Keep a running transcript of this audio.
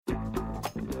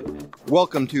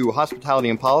Welcome to Hospitality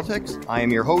and Politics. I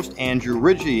am your host, Andrew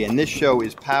Ridgie, and this show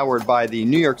is powered by the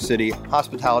New York City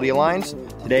Hospitality Alliance.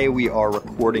 Today we are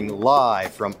recording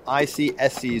live from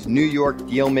ICSC's New York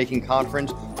Deal-Making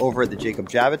Conference over at the Jacob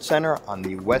Javits Center on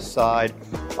the west side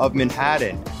of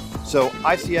Manhattan. So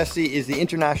ICSC is the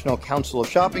International Council of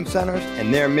Shopping Centers,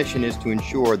 and their mission is to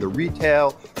ensure the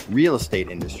retail real estate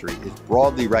industry is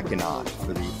broadly recognized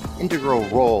for the integral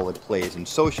role it plays in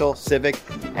social, civic,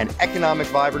 and economic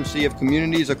vibrancy of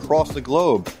communities across the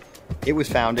globe. It was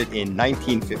founded in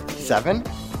 1957.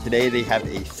 Today they have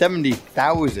a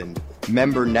 70,000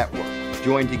 member network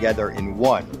joined together in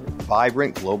one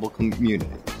vibrant global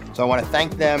community. So I want to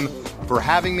thank them for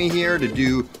having me here to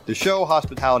do the show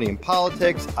Hospitality and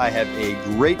Politics. I have a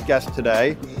great guest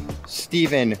today,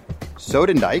 Steven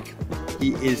Sodendijk.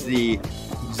 He is the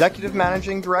Executive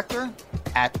Managing Director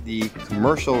at the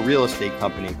commercial real estate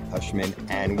company Cushman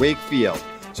 & Wakefield.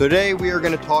 So today we are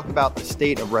going to talk about the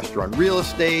state of restaurant real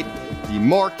estate, the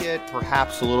market,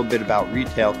 perhaps a little bit about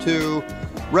retail too,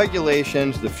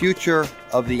 regulations, the future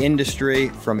of the industry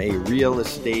from a real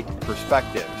estate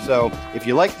perspective. So if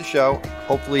you like the show,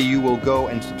 hopefully you will go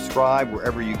and subscribe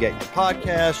wherever you get your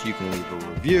podcasts. You can leave a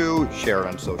review, share it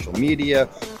on social media.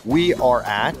 We are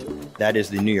that is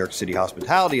the New York City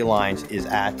Hospitality Alliance, is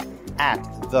at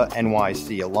the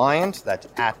NYC Alliance. That's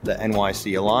at the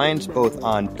NYC Alliance, both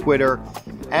on Twitter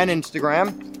and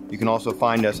Instagram. You can also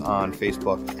find us on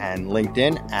Facebook and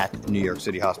LinkedIn at New York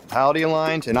City Hospitality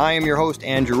Alliance. And I am your host,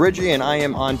 Andrew Ridgie, and I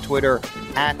am on Twitter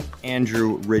at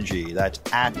Andrew Ridgie. That's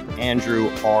at Andrew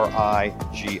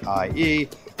R-I-G-I-E,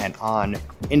 and on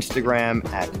Instagram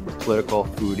at Political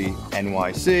Foodie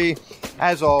NYC.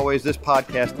 As always, this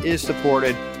podcast is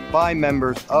supported by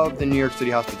members of the New York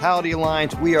City Hospitality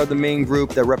Alliance. We are the main group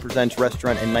that represents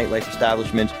restaurant and nightlife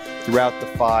establishments throughout the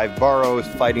 5 boroughs,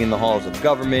 fighting in the halls of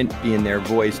government, being their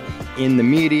voice in the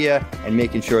media, and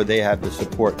making sure they have the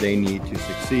support they need to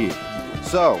succeed.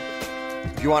 So,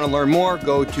 if you want to learn more,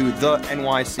 go to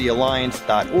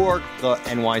thenycalliance.org,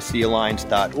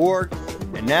 thenycalliance.org.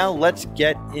 And now let's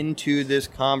get into this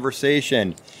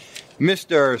conversation.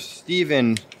 Mr.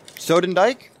 Steven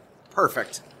Sodendijk.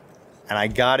 Perfect. And I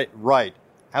got it right.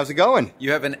 How's it going?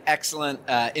 You have an excellent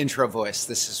intro voice.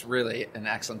 This is really an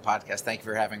excellent podcast. Thank you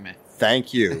for having me.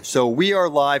 Thank you. So we are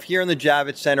live here in the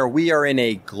Javits Center. We are in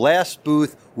a glass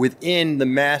booth within the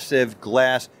massive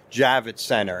glass Javits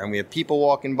Center. And we have people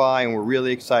walking by, and we're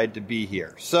really excited to be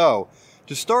here. So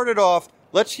to start it off,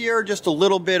 let's hear just a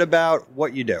little bit about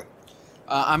what you do.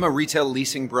 I'm a retail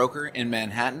leasing broker in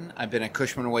Manhattan. I've been at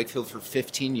Cushman & Wakefield for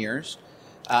 15 years.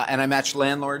 And I match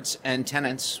landlords and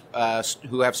tenants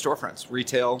who have storefronts,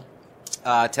 retail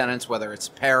tenants, whether it's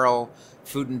apparel,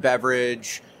 food and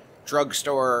beverage,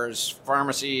 drugstores,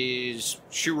 pharmacies,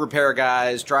 shoe repair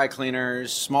guys, dry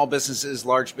cleaners, small businesses,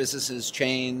 large businesses,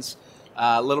 chains,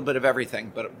 a little bit of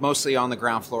everything, but mostly on the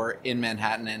ground floor in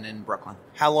Manhattan and in Brooklyn.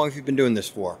 How long have you been doing this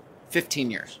for? 15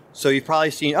 years. So you've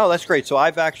probably seen, oh, that's great. So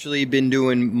I've actually been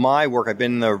doing my work. I've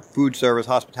been in the food service,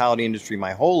 hospitality industry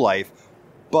my whole life,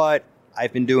 but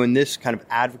I've been doing this kind of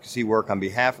advocacy work on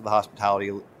behalf of the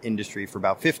hospitality industry for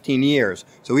about 15 years.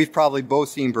 So we've probably both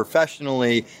seen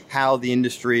professionally how the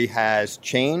industry has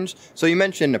changed. So you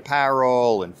mentioned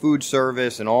apparel and food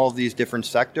service and all of these different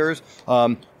sectors.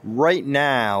 Right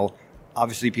now,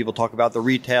 obviously people talk about the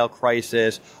retail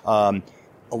crisis.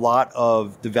 A lot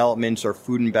of developments are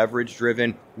food and beverage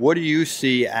driven. What do you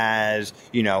see as,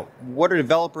 what are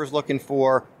developers looking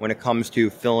for when it comes to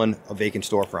filling a vacant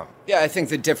storefront? Yeah, I think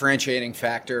the differentiating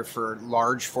factor for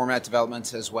large format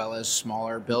developments as well as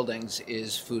smaller buildings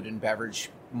is food and beverage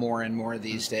more and more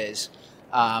these days.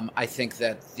 I think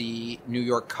that the New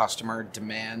York customer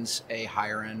demands a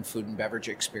higher end food and beverage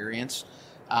experience.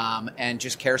 And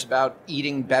just cares about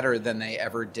eating better than they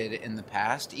ever did in the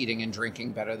past, eating and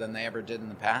drinking better than they ever did in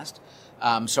the past.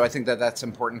 So I think that that's an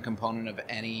important component of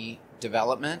any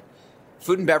development.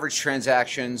 Food and beverage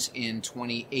transactions in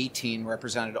 2018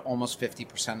 represented almost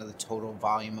 50% of the total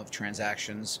volume of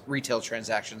transactions, retail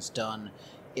transactions done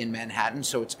in Manhattan.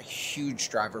 So it's a huge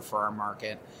driver for our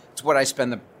market. It's what I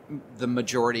spend the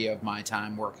majority of my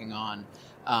time working on.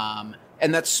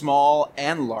 And that's small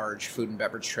and large food and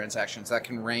beverage transactions. That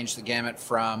can range the gamut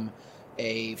from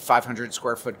a 500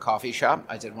 square foot coffee shop.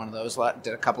 I did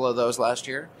did a couple of those last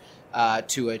year,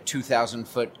 to a 2,000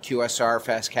 foot QSR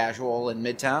fast casual in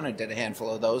Midtown. I did a handful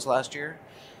of those last year.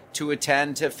 To a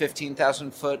 10 to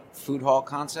 15,000 foot food hall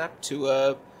concept, to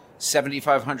a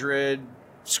 7,500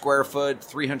 square foot,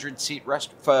 300-seat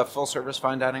full-service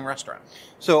fine dining restaurant.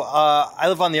 So I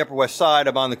live on the Upper West Side.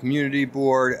 I'm on the community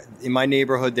board. In my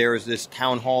neighborhood, there was this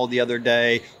town hall the other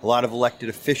day. A lot of elected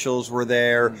officials were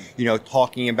there,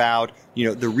 talking about,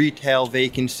 the retail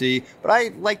vacancy. But I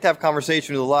like to have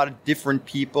conversations with a lot of different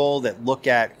people that look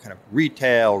at kind of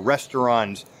retail,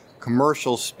 restaurants,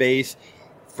 commercial space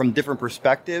from different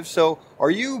perspectives. So are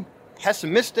you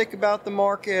pessimistic about the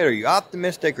market? Are you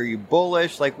optimistic? Are you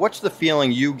bullish? Like, what's the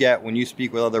feeling you get when you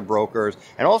speak with other brokers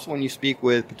and also when you speak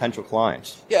with potential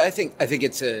clients? Yeah, I think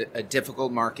it's a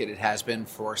difficult market. It has been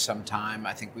for some time.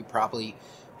 I think we probably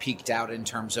peaked out in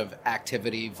terms of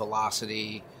activity,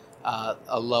 velocity,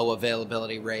 a low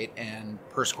availability rate, and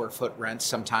per square foot rents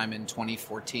sometime in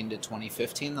 2014 to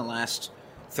 2015. The last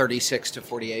 36 to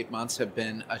 48 months have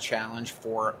been a challenge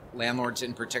for landlords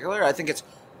in particular. I think it's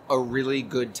a really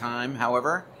good time,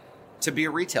 however, to be a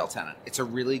retail tenant. It's a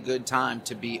really good time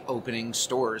to be opening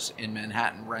stores in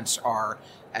Manhattan. Rents are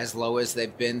as low as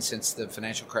they've been since the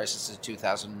financial crisis of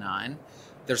 2009.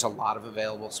 There's a lot of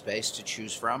available space to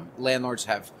choose from. Landlords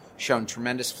have shown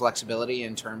tremendous flexibility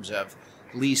in terms of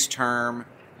lease term,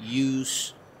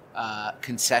 use,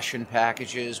 concession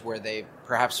packages, where they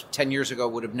perhaps 10 years ago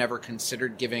would have never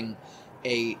considered giving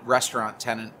a restaurant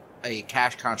tenant a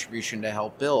cash contribution to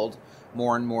help build.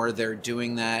 More and more they're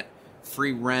doing that.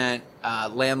 Free rent,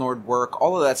 landlord work,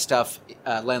 all of that stuff,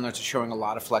 landlords are showing a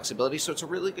lot of flexibility. So it's a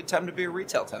really good time to be a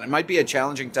retail tenant. It might be a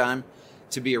challenging time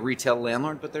to be a retail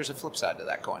landlord, but there's a flip side to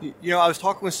that coin. I was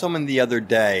talking with someone the other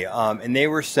day, and they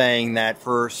were saying that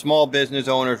for small business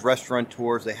owners,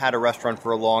 restaurateurs, they had a restaurant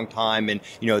for a long time, and,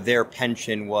 their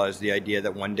pension was the idea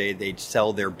that one day they'd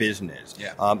sell their business.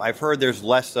 Yeah. I've heard there's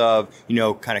less of,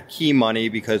 kind of key money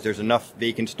because there's enough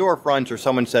vacant storefronts, or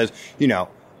someone says,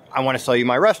 I want to sell you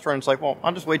my restaurant. It's like, well,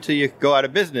 I'll just wait till you go out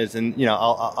of business and,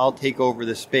 I'll take over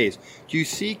the space. Do you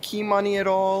see key money at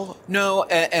all? No,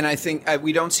 and I think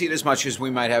we don't see it as much as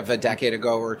we might have a decade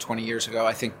ago or 20 years ago.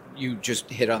 I think you just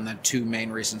hit on the two main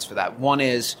reasons for that. One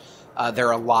is there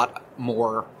are a lot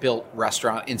more built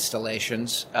restaurant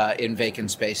installations in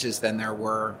vacant spaces than there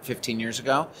were 15 years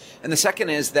ago. And the second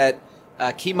is that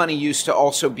key money used to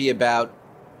also be about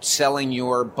selling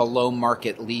your below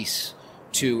market lease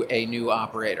to a new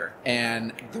operator.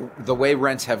 And the way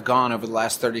rents have gone over the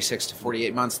last 36 to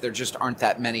 48 months, there just aren't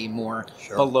that many more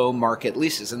below market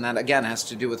leases. And that, again, has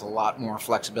to do with a lot more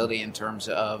flexibility in terms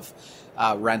of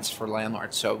rents for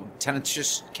landlords. So tenants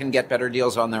just can get better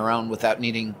deals on their own without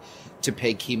needing to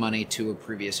pay key money to a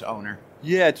previous owner.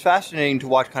 Yeah, it's fascinating to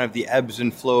watch kind of the ebbs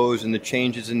and flows and the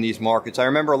changes in these markets. I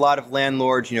remember a lot of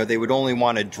landlords, they would only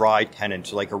want a dry tenant,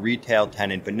 so like a retail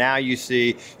tenant. But now you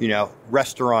see,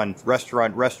 restaurant,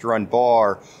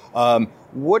 bar.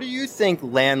 What do you think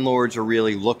landlords are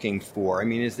really looking for? I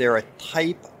mean, is there a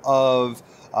type of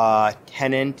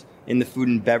tenant in the food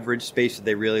and beverage space that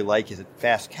they really like? Is it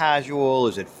fast casual?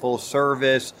 Is it full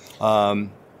service?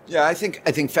 Yeah, I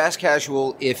think fast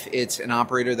casual, if it's an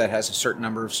operator that has a certain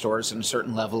number of stores and a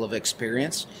certain level of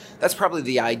experience, that's probably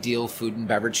the ideal food and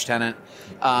beverage tenant.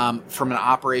 From an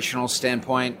operational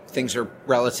standpoint, things are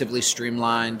relatively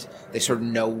streamlined. They sort of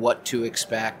know what to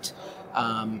expect.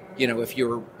 If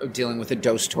you're dealing with a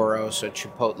Dos Toros, a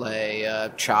Chipotle,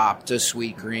 a Chopped, a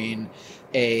Sweet Green,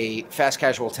 a fast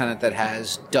casual tenant that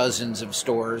has dozens of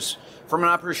stores, from an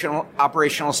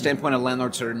operational standpoint, a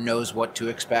landlord sort of knows what to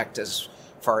expect as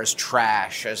far as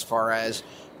trash, as far as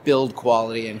build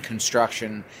quality and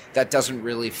construction. That doesn't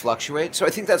really fluctuate. So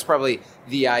I think that's probably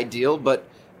the ideal, but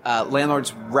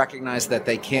landlords recognize that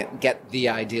they can't get the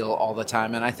ideal all the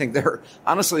time. And I think they're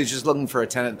honestly just looking for a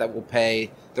tenant that will pay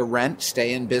the rent,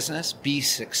 stay in business, be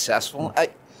successful.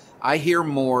 I hear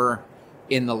more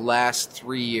in the last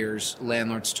 3 years,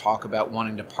 landlords talk about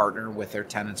wanting to partner with their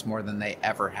tenants more than they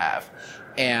ever have.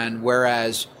 And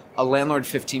whereas a landlord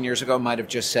 15 years ago might have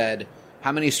just said,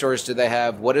 how many stores do they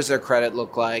have? What does their credit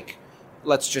look like?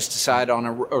 Let's just decide or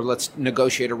let's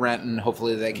negotiate a rent and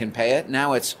hopefully they can pay it.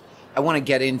 Now it's, I want to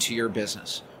get into your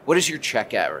business. What is your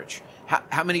check average?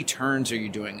 How many turns are you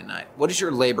doing a night? What does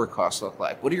your labor costs look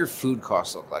like? What do your food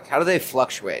costs look like? How do they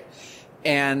fluctuate?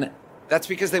 And that's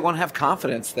because they want to have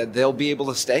confidence that they'll be able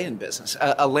to stay in business.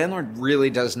 A landlord really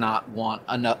does not want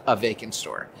a vacant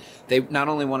store. They not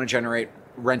only want to generate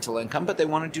rental income, but they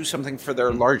want to do something for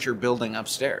their larger building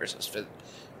upstairs. As for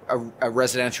a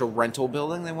residential rental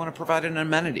building, they want to provide an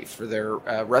amenity for their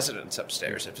residents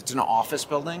upstairs. If it's an office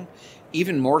building,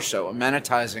 even more so,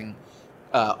 amenitizing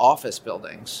office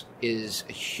buildings is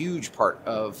a huge part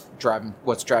of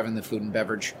what's driving the food and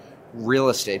beverage real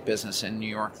estate business in New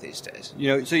York these days.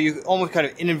 So you almost kind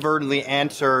of inadvertently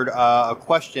answered a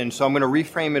question, so I'm going to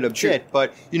reframe it a bit.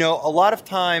 But, a lot of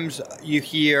times you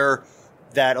hear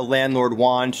that a landlord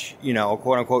wants, a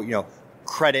quote-unquote,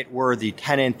 credit-worthy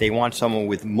tenant. They want someone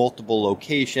with multiple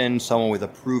locations, someone with a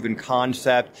proven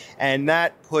concept, and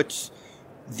that puts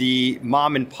the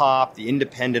mom and pop, the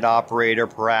independent operator,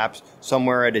 perhaps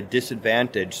somewhere at a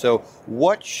disadvantage. So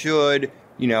what should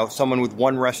someone with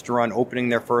one restaurant opening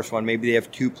their first one, maybe they have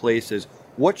two places,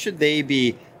 what should they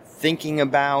be thinking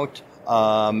about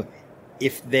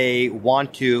if they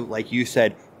want to, like you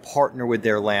said, partner with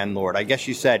their landlord? I guess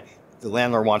you said the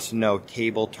landlord wants to know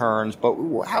table turns, but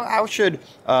how should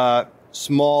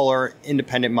smaller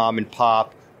independent mom and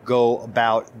pop go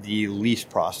about the lease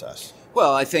process?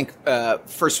 Well, I think,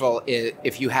 first of all,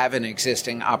 if you have an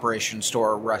existing operation,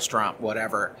 store, restaurant,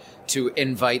 whatever, to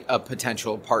invite a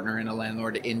potential partner and a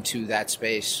landlord into that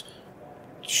space,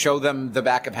 show them the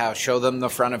back of house, show them the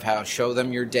front of house, show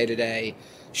them your day-to-day,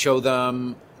 show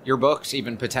them your books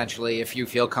even potentially if you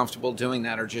feel comfortable doing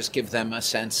that, or just give them a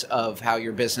sense of how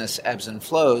your business ebbs and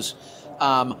flows.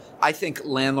 I think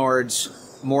landlords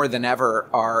more than ever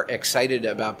are excited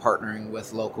about partnering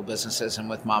with local businesses and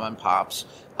with mom and pops.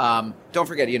 Don't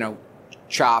forget,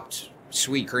 Chopped,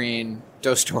 Sweetgreen,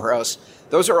 Dos Toros,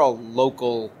 those are all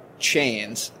local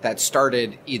chains that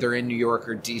started either in New York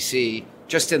or DC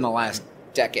just in the last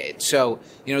decade. So,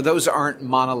 those aren't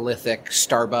monolithic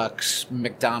Starbucks,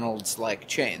 McDonald's-like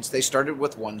chains. They started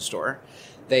with one store.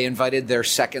 They invited their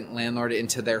second landlord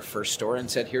into their first store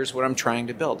and said, here's what I'm trying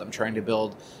to build. I'm trying to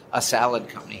build a salad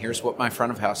company. Here's what my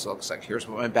front of house looks like. Here's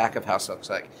what my back of house looks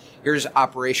like. Here's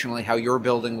operationally how your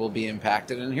building will be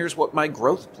impacted. And here's what my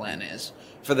growth plan is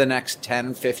for the next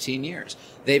 10, 15 years.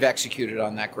 They've executed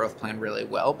on that growth plan really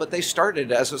well, but they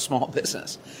started as a small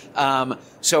business.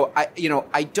 So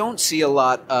I don't see a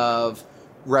lot of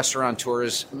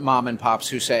restaurateurs, mom and pops,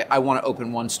 who say, I want to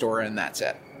open one store and that's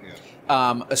it.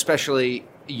 Yeah. Especially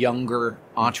younger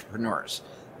entrepreneurs.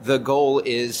 The goal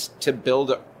is to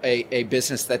build a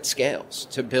business that scales,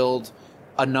 to build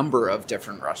a number of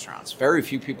different restaurants. Very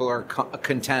few people are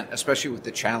content, especially with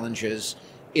the challenges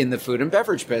in the food and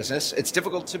beverage business. It's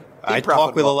difficult to be profitable.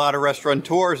 Talk with a lot of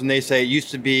restaurateurs, and they say it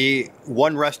used to be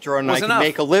one restaurant and I could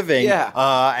make a living,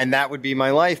 and that would be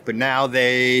my life. But now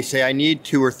they say I need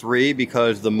two or three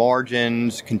because the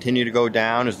margins continue to go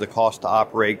down as the cost to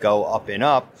operate go up and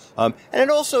up. And it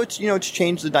also, it's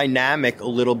changed the dynamic a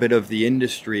little bit of the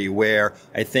industry, where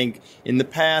I think in the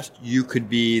past you could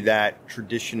be that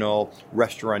traditional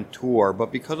restaurateur, but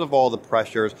because of all the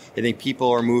pressures, I think people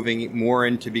are moving more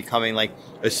into becoming like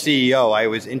a CEO. I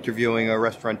was interviewing a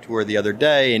restaurateur the other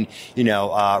day, and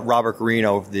Robert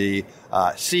Garino, the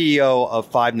CEO of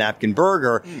Five Napkin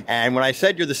Burger, and when I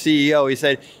said you're the CEO, he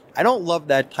said, I don't love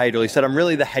that title. He said, I'm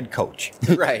really the head coach.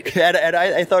 Right. and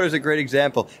I thought it was a great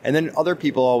example. And then other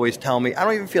people always tell me, I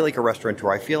don't even feel like a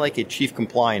restaurateur. I feel like a chief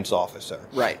compliance officer.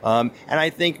 Right. And I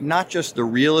think not just the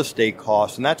real estate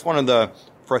costs, and that's one of the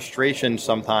frustrations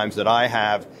sometimes that I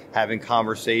have having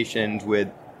conversations with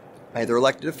either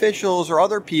elected officials or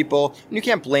other people. And you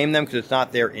can't blame them because it's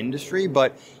not their industry,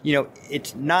 but,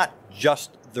 it's not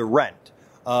just the rent.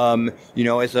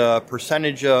 As a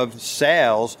percentage of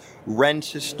sales,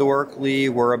 rents historically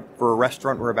for a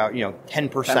restaurant were about 10%.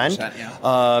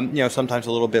 10%, yeah. Sometimes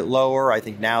a little bit lower. I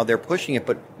think now they're pushing it,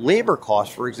 but labor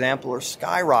costs, for example, are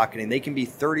skyrocketing. They can be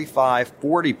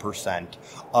 35-40%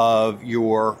 of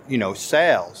your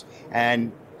sales,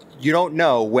 and you don't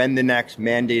know when the next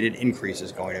mandated increase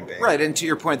is going to be. Right, and to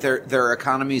your point, there are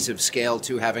economies of scale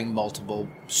to having multiple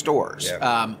stores.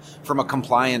 Yeah. From a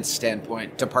compliance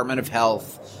standpoint, Department of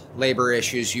Health, labor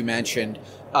issues you mentioned,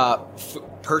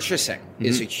 purchasing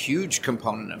is a huge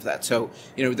component of that. So,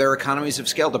 there are economies of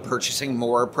scale to purchasing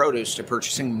more produce, to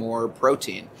purchasing more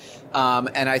protein.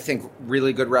 And I think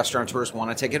really good restaurateurs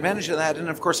want to take advantage of that. And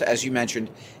of course, as you mentioned,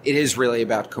 it is really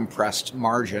about compressed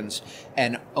margins,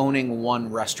 and owning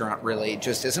one restaurant really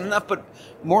just isn't enough. But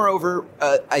moreover,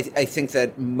 I think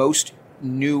that most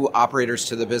new operators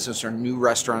to the business or new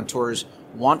restaurateurs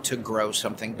want to grow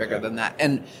something bigger than that.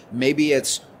 And maybe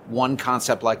it's one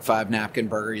concept like Five Napkin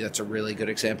Burger. That's a really good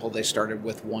example. They started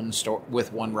with one store,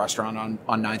 with one restaurant on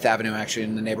 9th Avenue, actually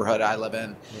in the neighborhood I live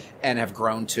in, and have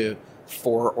grown to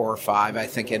 4 or 5, I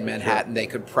think, in Manhattan. They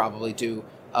could probably do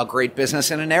a great business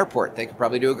in an airport. They could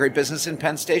probably do a great business in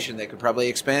Penn Station. They could probably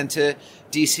expand to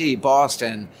DC,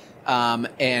 Boston,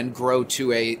 and grow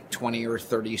to a 20 or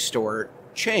 30 store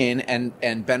chain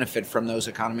and benefit from those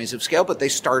economies of scale. But they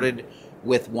started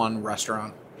with one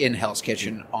restaurant in Hell's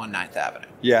Kitchen on 9th Avenue.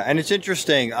 Yeah, and it's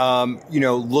interesting,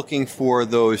 looking for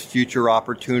those future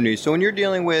opportunities. So when you're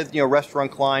dealing with,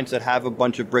 restaurant clients that have a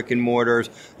bunch of brick and mortars,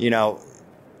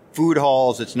 food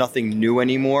halls, it's nothing new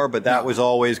anymore, but that was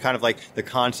always kind of like the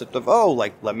concept of,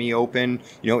 let me open,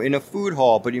 in a food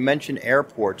hall. But you mentioned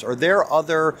airports. Are there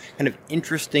other kind of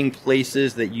interesting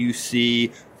places that you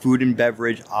see food and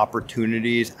beverage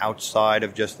opportunities outside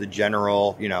of just the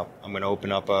general, I'm going to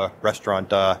open up a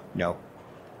restaurant, on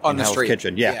the Hell's street?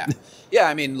 Kitchen? Yeah. Yeah,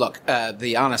 I mean, look,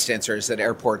 the honest answer is that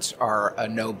airports are a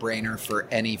no-brainer for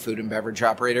any food and beverage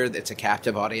operator. It's a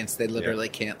captive audience. They literally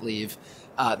can't leave.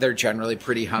 They're generally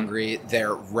pretty hungry.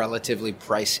 They're relatively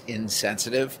price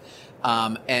insensitive.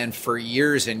 And for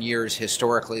years and years,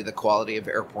 historically, the quality of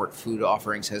airport food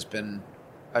offerings has been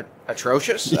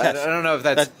atrocious. Yes. I don't know if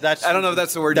that's I don't know if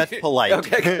that's the word. That's polite.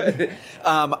 Okay, good.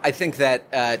 I think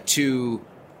that to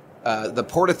the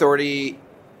Port Authority,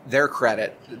 their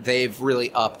credit, they've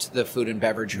really upped the food and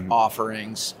beverage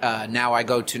offerings. Now I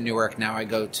go to Newark. Now I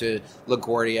go to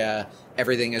LaGuardia.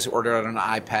 Everything is ordered on an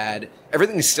iPad.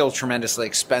 Everything is still tremendously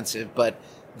expensive, but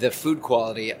the food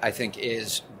quality, I think,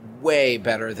 is way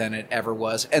better than it ever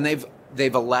was. And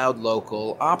they've allowed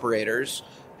local operators.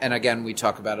 And again, we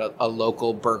talk about a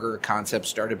local burger concept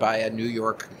started by a New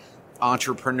York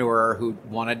entrepreneur who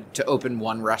wanted to open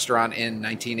one restaurant in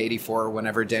 1984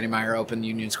 whenever Danny Meyer opened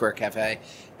Union Square Cafe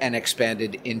and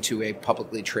expanded into a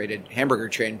publicly traded hamburger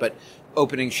chain. But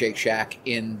opening Shake Shack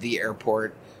in the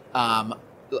airport,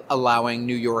 allowing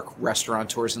New York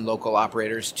restaurateurs and local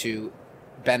operators to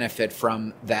benefit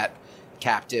from that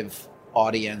captive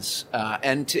audience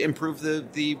and to improve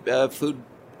the food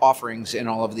offerings in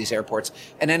all of these airports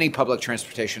and any public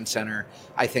transportation center.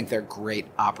 I think they're great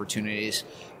opportunities.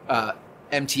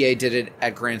 MTA did it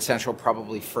at Grand Central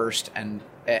probably first, and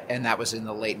that was in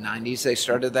the late 90s they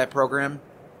started that program.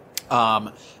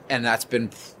 And that's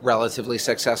been relatively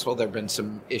successful. There have been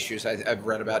some issues I've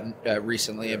read about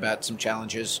recently about some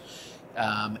challenges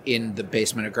in the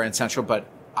basement of Grand Central, but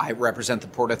I represent the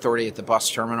Port Authority at the bus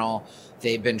terminal.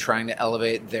 They've been trying to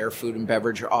elevate their food and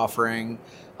beverage offering.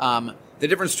 The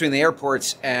difference between the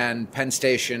airports and Penn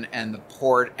Station and the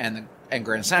port and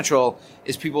Grand Central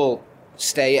is people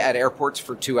stay at airports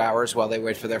for 2 hours while they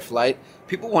wait for their flight.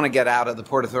 People want to get out of the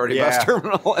Port Authority bus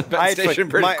terminal and Penn Station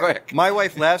pretty quick. My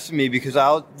wife laughs at me because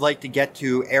I'll like to get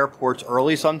to airports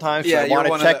early sometimes. So I want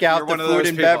to check out the food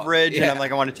and beverage, and I'm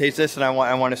like, I want to taste this, and I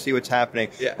want to see what's happening.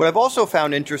 Yeah. What I've also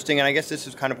found interesting, and I guess this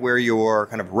is kind of where your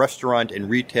kind of restaurant and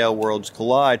retail worlds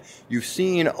collide, you've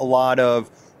seen a lot of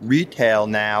retail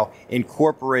now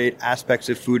incorporate aspects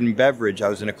of food and beverage. I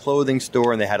was in a clothing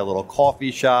store and they had a little coffee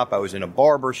shop. I was in a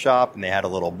barber shop and they had a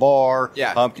little bar.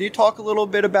 Yeah. Can you talk a little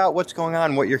bit about what's going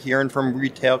on, what you're hearing from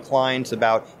retail clients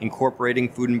about incorporating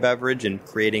food and beverage and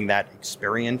creating that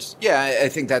experience? Yeah, I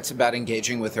think that's about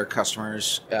engaging with their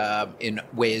customers in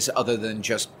ways other than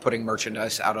just putting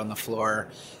merchandise out on the floor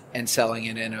and selling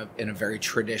it in a very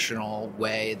traditional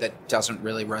way that doesn't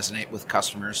really resonate with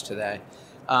customers today.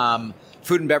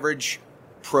 Food and beverage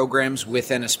programs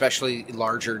within especially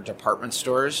larger department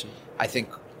stores. I think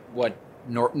what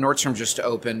Nordstrom just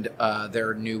opened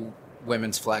their new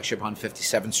women's flagship on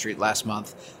 57th Street last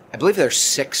month. I believe there's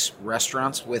 6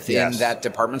 restaurants within that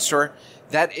department store.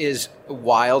 That is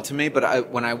wild to me,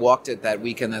 but when I walked it that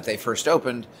weekend that they first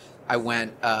opened, I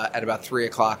went at about 3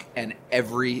 o'clock and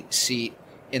every seat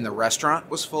in the restaurant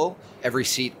was full. Every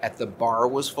seat at the bar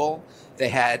was full. They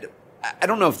had, I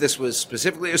don't know if this was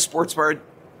specifically a sports bar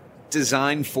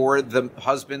designed for the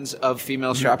husbands of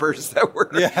female shoppers that were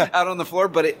out on the floor,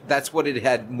 but that's what it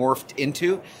had morphed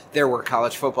into. There were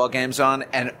college football games on,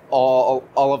 and all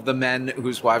of the men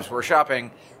whose wives were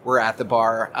shopping were at the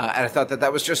bar. And I thought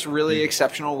that was just a really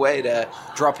exceptional way to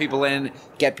draw people in,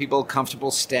 get people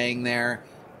comfortable staying there,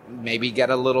 maybe get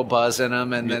a little buzz in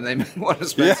them, and then they may want to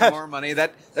spend some more money.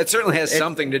 That certainly has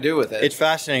something to do with it. It's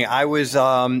fascinating. I was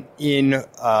in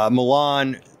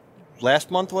Milan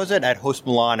last month, was it? At Host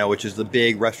Milano, which is the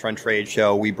big restaurant trade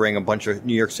show. We bring a bunch of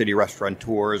New York City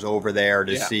restaurateurs over there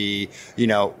to see,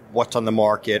 what's on the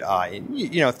market,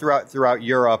 throughout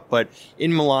Europe. But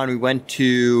in Milan, we went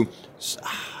to,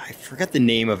 I forget the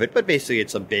name of it, but basically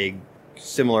it's a big,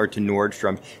 similar to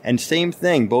Nordstrom. And same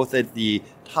thing, both at the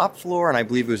top floor and I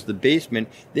believe it was the basement,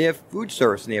 they have food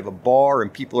service and they have a bar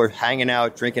and people are hanging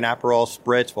out drinking Aperol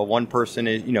Spritz while one person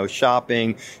is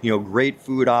shopping, great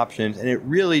food options, and it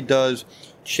really does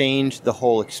change the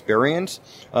whole experience.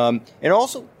 And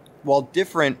also, while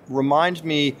different, reminds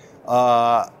me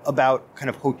about kind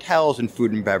of hotels and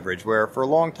food and beverage, where for a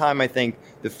long time, I think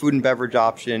the food and beverage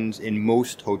options in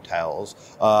most hotels,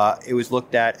 it was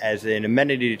looked at as an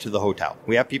amenity to the hotel.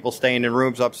 We have people staying in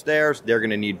rooms upstairs, they're going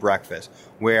to need breakfast.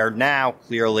 Where now,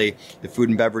 clearly, the food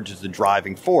and beverage is the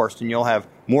driving force, and you'll have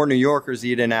more New Yorkers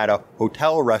eating at a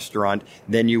hotel restaurant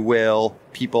than you will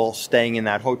people staying in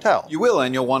that hotel. You will,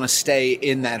 and you'll want to stay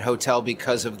in that hotel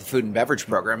because of the food and beverage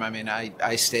program. I mean,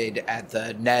 I stayed at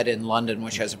the Ned in London,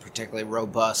 which has a particularly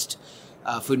robust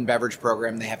food and beverage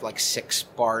program. They have like 6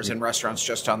 bars and restaurants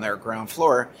just on their ground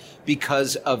floor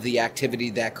because of the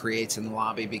activity that creates in the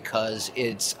lobby, because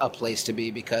it's a place to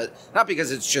be, not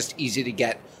because it's just easy to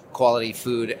get quality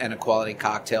food and a quality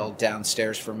cocktail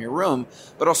downstairs from your room,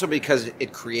 but also because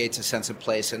it creates a sense of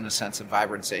place and a sense of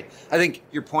vibrancy. I think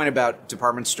your point about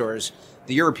department stores,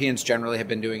 the Europeans generally have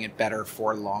been doing it better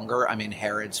for longer. I mean,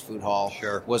 Harrods Food Hall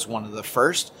was one of the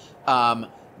first.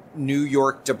 New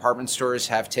York department stores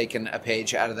have taken a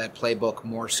page out of that playbook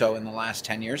more so in the last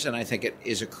 10 years, and I think it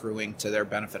is accruing to their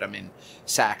benefit. I mean,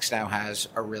 Saks now has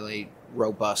a really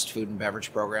robust food and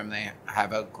beverage program. They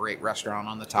have a great restaurant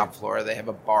on the top floor. They have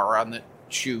a bar on the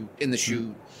shoe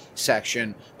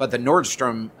section. But the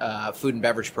Nordstrom food and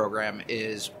beverage program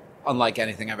is unlike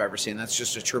anything I've ever seen. That's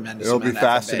just a tremendous It'll amount be of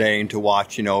fascinating to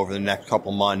watch, over the next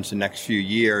couple months, the next few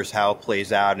years, how it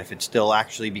plays out, and if it still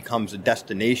actually becomes a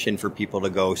destination for people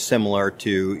to go, similar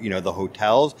to, the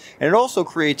hotels. And it also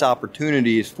creates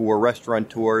opportunities for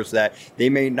restaurateurs that they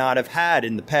may not have had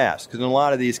in the past, because in a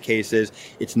lot of these cases,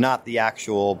 it's not the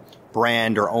actual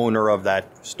brand or owner of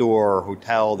that store or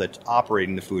hotel that's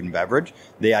operating the food and beverage.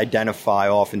 They identify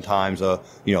oftentimes a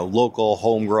local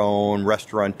homegrown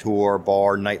restaurateur,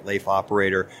 bar, nightlife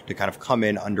operator to kind of come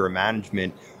in under a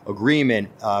management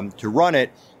agreement to run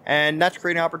it, and that's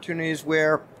creating opportunities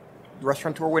where the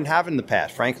restaurateur wouldn't have in the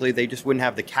past. Frankly, they just wouldn't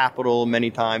have the capital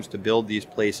many times to build these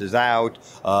places out,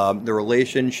 the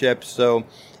relationships. So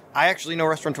I actually know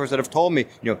restaurateurs that have told me,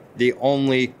 they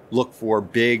only look for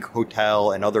big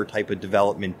hotel and other type of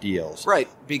development deals. Right,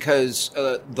 because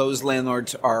those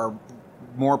landlords are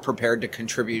more prepared to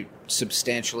contribute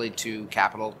substantially to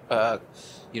capital,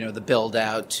 the build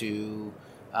out, to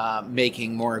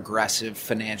making more aggressive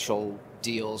financial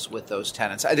deals with those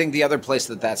tenants. I think the other place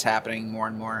that's happening more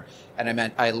and more,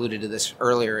 and I alluded to this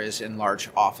earlier, is in large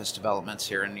office developments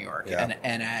here in New York. Yeah.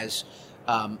 And as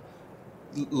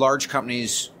large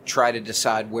companies try to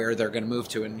decide where they're going to move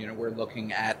to, and we're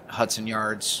looking at Hudson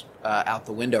Yards out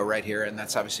the window right here, and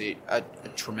that's obviously a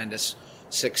tremendous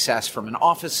success from an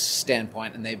office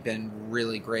standpoint, and they've been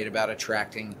really great about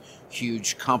attracting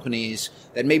huge companies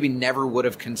that maybe never would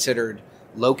have considered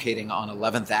locating on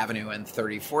 11th Avenue and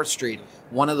 34th Street.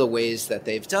 One of the ways that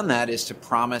they've done that is to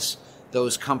promise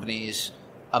those companies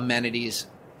amenities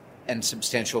and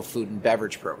substantial food and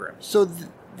beverage programs. So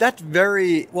that's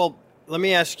very, well, let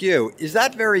me ask you, is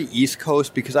that very East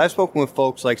Coast? Because I've spoken with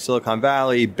folks like Silicon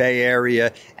Valley, Bay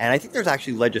Area, and I think there's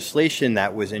actually legislation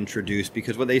that was introduced,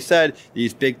 because what they said,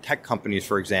 these big tech companies,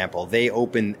 for example, they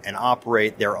open and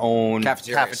operate their own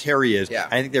cafeterias. Yeah.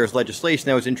 And I think there's legislation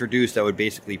that was introduced that would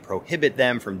basically prohibit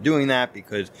them from doing that,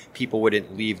 because people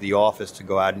wouldn't leave the office to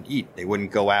go out and eat. They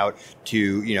wouldn't go out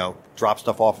to, drop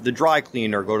stuff off at the dry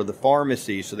cleaner or go to the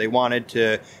pharmacy. So they wanted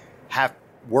to have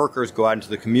workers go out into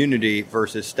the community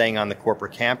versus staying on the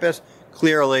corporate campus.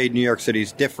 Clearly, New York City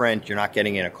is different. You're not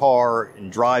getting in a car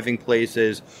and driving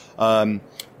places.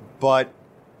 But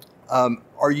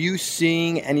are you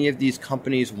seeing any of these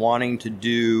companies wanting to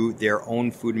do their own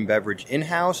food and beverage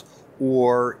in-house,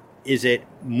 or is it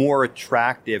more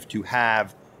attractive to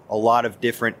have a lot of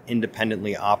different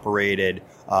independently operated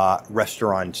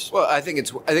restaurants? Well, I think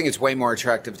it's way more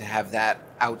attractive to have that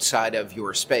outside of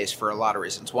your space for a lot of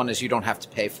reasons. One is you don't have to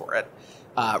pay for it.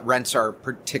 Rents are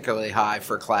particularly high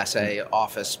for Class A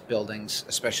office buildings,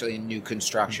 especially in new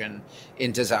construction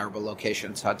in desirable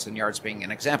locations, Hudson Yards being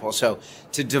an example. So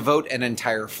to devote an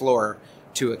entire floor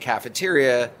to a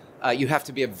cafeteria, you have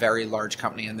to be a very large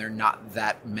company, and there are not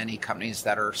that many companies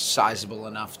that are sizable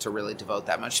enough to really devote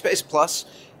that much space. Plus,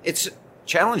 it's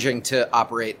challenging to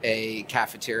operate a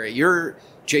cafeteria. You're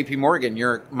JP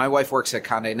Morgan. My wife works at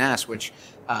Condé Nast, which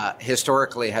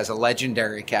historically has a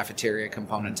legendary cafeteria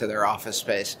component to their office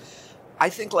space. I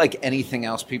think like anything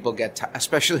else, people get,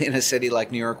 especially in a city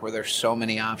like New York where there's so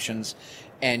many options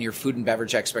and your food and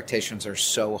beverage expectations are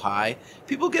so high,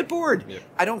 people get bored. Yeah.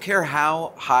 I don't care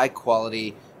how high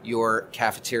quality your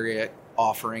cafeteria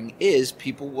offering is,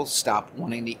 people will stop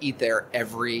wanting to eat there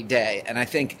every day. And I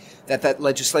think that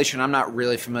legislation, I'm not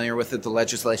really familiar with it, the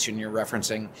legislation you're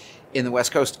referencing in the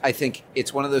West Coast, I think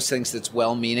it's one of those things that's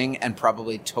well-meaning and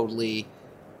probably totally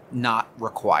not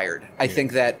required. I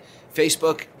think that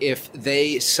Facebook, if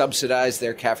they subsidize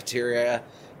their cafeteria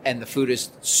and the food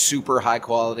is super high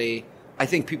quality, I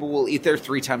think people will eat there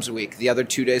 3 times a week. The other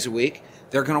 2 days a week,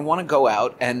 they're going to want to go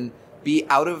out and be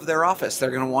out of their office. They're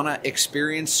going to want to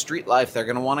experience street life. They're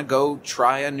going to want to go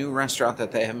try a new restaurant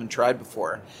that they haven't tried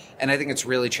before. And I think it's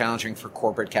really challenging for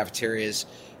corporate cafeterias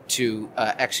to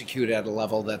execute at a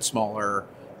level that smaller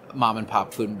mom and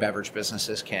pop food and beverage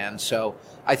businesses can. So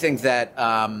I think that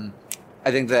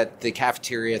the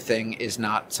cafeteria thing is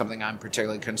not something I'm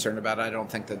particularly concerned about. I don't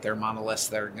think that they're monoliths.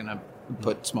 They're going to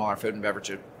put smaller food and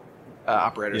beverage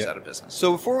operators out of business.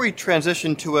 So before we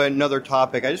transition to another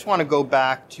topic, I just want to go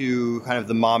back to kind of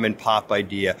the mom and pop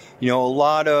idea. A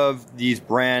lot of these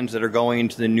brands that are going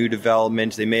into the new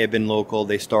developments, they may have been local.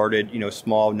 They started,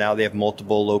 small. Now they have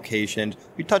multiple locations.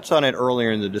 We touched on it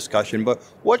earlier in the discussion, but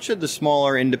what should the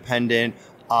smaller independent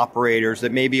operators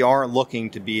that maybe aren't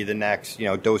looking to be the next,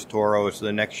 Dos Toros,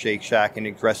 the next Shake Shack and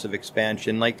aggressive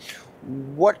expansion,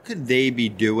 what could they be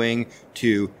doing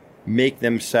to make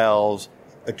themselves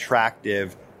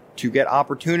attractive to get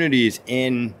opportunities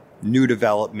in new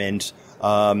developments,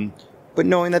 but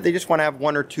knowing that they just want to have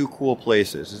 1 or 2 cool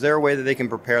places? Is there a way that they can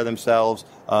prepare themselves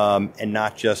and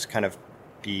not just kind of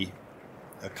be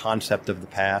a concept of the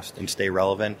past and stay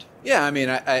relevant? Yeah, I mean,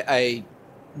 I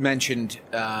mentioned,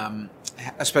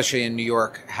 especially in New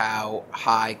York, how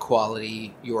high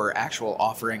quality your actual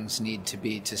offerings need to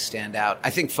be to stand out. I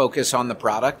think focus on the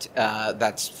product.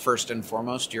 That's first and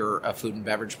foremost. You're a food and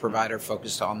beverage provider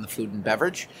focused on the food and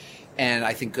beverage. And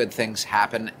I think good things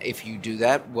happen if you do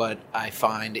that. What I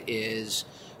find is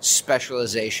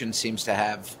specialization seems to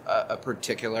have a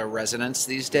particular resonance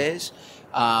these days.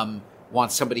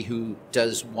 Want somebody who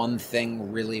does one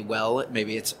thing really well.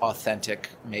 Maybe it's authentic.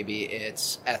 Maybe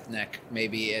it's ethnic.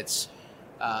 Maybe it's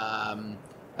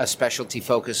a specialty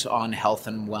focus on health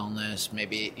and wellness.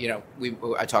 Maybe,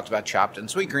 I talked about Chopped and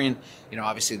Sweetgreen.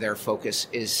 Obviously their focus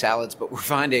is salads, but we're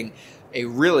finding a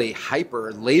really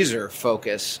hyper laser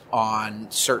focus on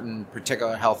certain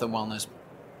particular health and wellness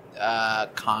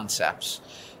concepts.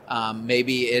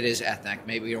 Maybe it is ethnic.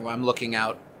 Maybe I'm looking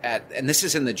out and this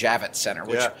is in the Javits Center,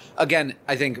 which again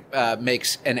I think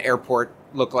makes an airport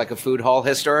look like a food hall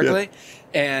historically. Yeah.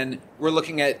 And we're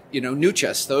looking at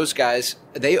Nuchas. Those guys,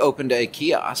 they opened a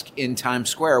kiosk in Times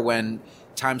Square when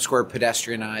Times Square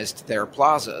pedestrianized their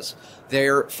plazas.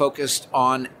 They're focused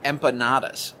on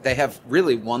empanadas. They have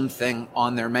really one thing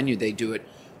on their menu. They do it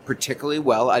particularly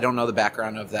well. I don't know the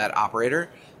background of that operator,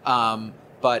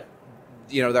 but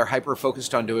they're hyper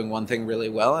focused on doing one thing really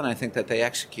well, and I think that they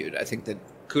execute. I think that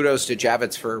kudos to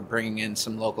Javits for bringing in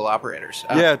some local operators.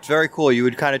 Yeah, it's very cool. You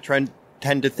would kind of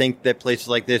tend to think that places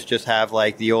like this just have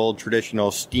like the old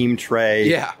traditional steam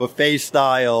tray, buffet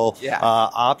style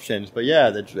options. But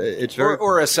it's very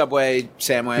or a Subway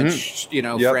sandwich,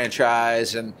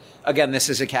 franchise. And again, this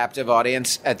is a captive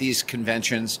audience at these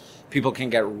conventions. People can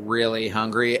get really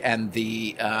hungry, and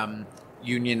the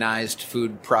unionized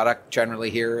food product generally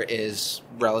here is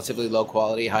relatively low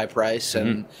quality, high price,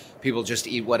 and people just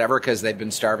eat whatever because they've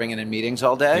been starving and in meetings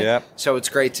all day. Yep. So it's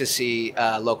great to see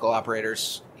local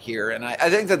operators here. And I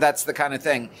think that that's the kind of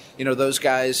thing, those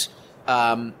guys,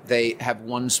 they have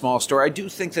one small store. I do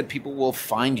think that people will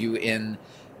find you in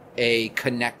a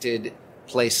connected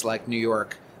place like New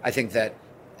York. I think that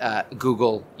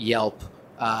Google, Yelp,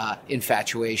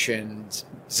 Infatuation,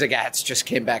 Zagat's just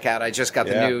came back out. I just got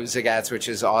the new Zagat's, which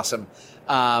is awesome.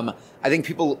 I think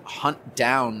people hunt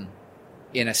down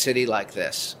in a city like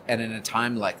this and in a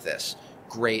time like this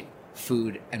great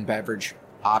food and beverage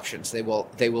options. They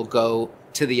will go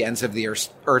to the ends of the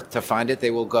earth to find it.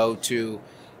 They will go to,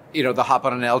 they'll hop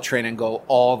on an L train and go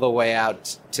all the way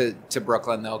out to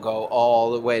Brooklyn. They'll go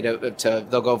all the way to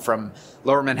they'll go from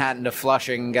Lower Manhattan to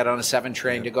Flushing and get on a 7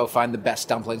 train to go find the best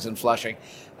dumplings in Flushing.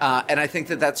 And I think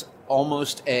that that's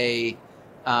almost a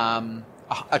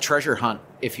treasure hunt,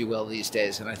 if you will, these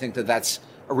days. And I think that that's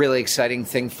a really exciting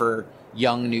thing for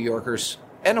young New Yorkers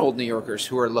and old New Yorkers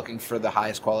who are looking for the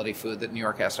highest quality food that New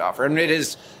York has to offer. And it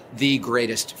is the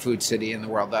greatest food city in the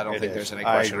world. I don't think there's any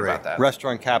question about that.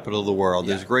 Restaurant capital of the world.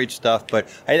 There's great stuff, but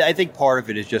I think part of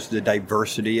it is just the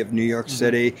diversity of New York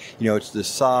City. It's the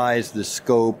size, the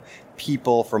scope,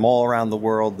 people from all around the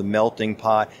world, the melting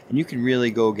pot, and you can really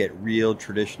go get real,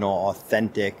 traditional,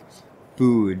 authentic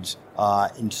foods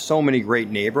in so many great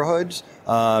neighborhoods.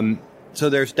 So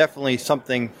there's definitely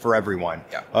something for everyone.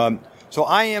 Yeah. So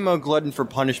I am a glutton for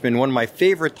punishment. One of my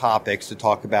favorite topics to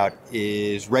talk about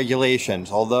is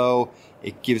regulations, although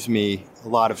it gives me a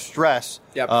lot of stress.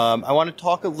 Yep. I want to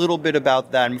talk a little bit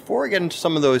about that. And before I get into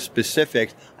some of those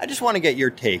specifics, I just want to get your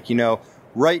take.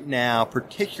 right now,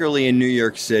 particularly in New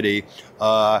York City,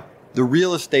 the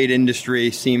real estate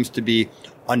industry seems to be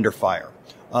under fire.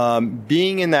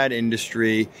 Being in that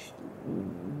industry,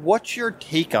 what's your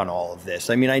take on all of this?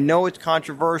 I mean, I know it's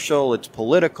controversial, it's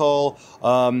political,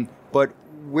 but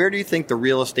where do you think the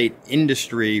real estate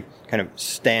industry kind of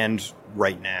stands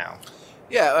right now?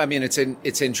 Yeah, I mean, it's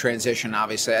in transition,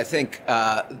 obviously. I think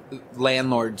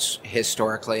landlords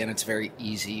historically, and it's very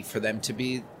easy for them to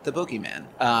be the boogeyman.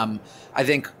 I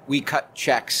think we cut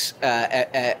checks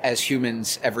as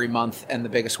humans every month, and the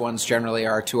biggest ones generally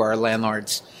are to our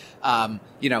landlords.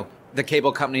 The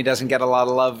cable company doesn't get a lot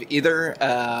of love either.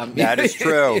 That is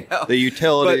true. The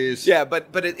utilities.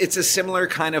 But it's a similar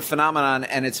kind of phenomenon,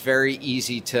 and it's very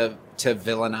easy to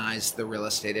villainize the real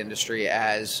estate industry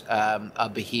as a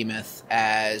behemoth,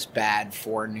 as bad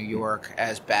for New York,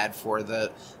 as bad for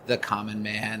the common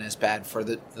man, as bad for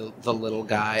the little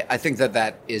guy. I think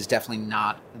that is definitely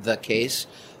not the case.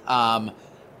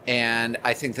 And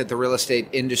I think that the real estate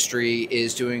industry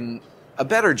is doing a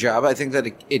better job. I think that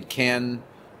it can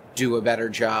do a better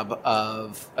job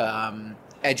of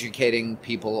educating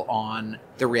people on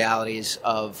the realities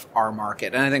of our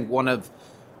market. And I think one of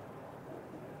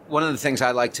the things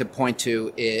I like to point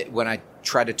to when I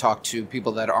try to talk to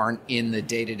people that aren't in the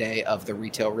day-to-day of the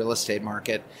retail real estate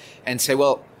market and say,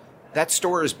 well, that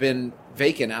store has been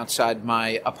vacant outside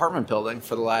my apartment building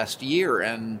for the last year.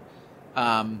 And,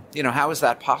 how is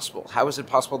that possible? How is it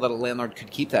possible that a landlord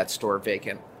could keep that store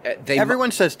vacant?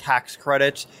 Everyone says tax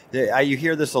credits. You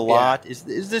hear this a lot. Yeah.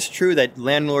 Is this true that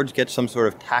landlords get some sort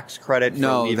of tax credit?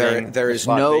 No, vacant?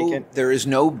 There is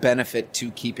no benefit to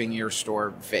keeping your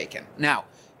store vacant. Now,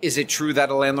 is it true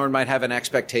that a landlord might have an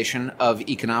expectation of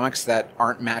economics that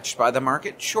aren't matched by the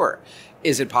market? Sure.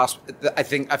 Is it possible? I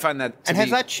find that. Has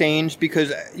that changed?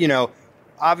 Because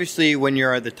obviously, when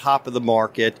you're at the top of the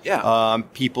market,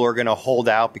 people are going to hold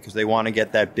out because they want to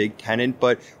get that big tenant.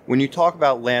 But when you talk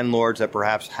about landlords that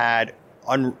perhaps had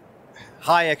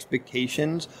high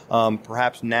expectations,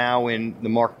 perhaps now in the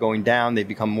market going down, they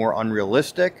become more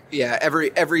unrealistic. Yeah,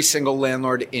 every single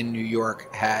landlord in New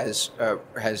York has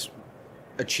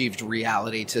achieved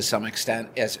reality to some extent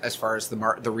as far as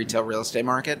the retail real estate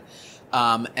market.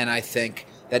 And I think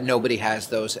that nobody has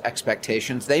those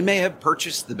expectations. They may have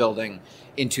purchased the building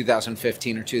in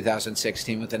 2015 or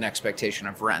 2016 with an expectation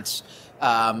of rents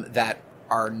that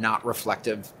are not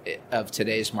reflective of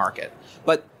today's market.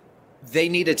 But they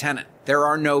need a tenant. There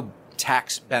are no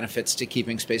tax benefits to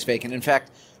keeping space vacant. In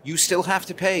fact, you still have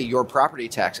to pay your property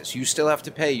taxes. You still have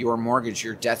to pay your mortgage,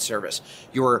 your debt service,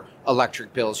 your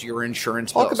electric bills, your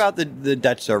insurance bills. Talk about the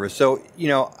debt service. So,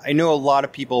 I know a lot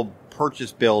of people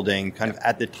purchase building kind of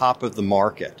at the top of the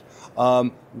market.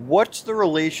 What's the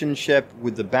relationship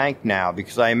with the bank now?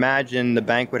 Because I imagine the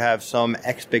bank would have some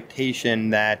expectation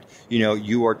that,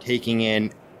 you are taking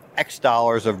in X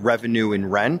dollars of revenue in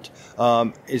rent.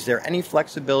 Is there any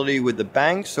flexibility with the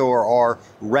banks, or are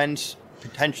rents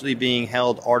potentially being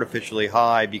held artificially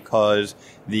high because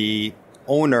the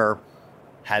owner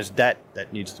has debt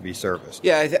that needs to be serviced?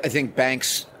 Yeah, I think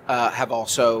banks have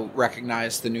also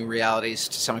recognized the new realities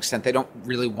to some extent. They don't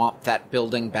really want that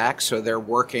building back, so they're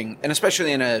working, and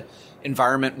especially in an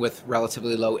environment with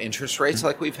relatively low interest rates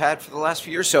like we've had for the last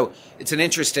few years. So it's an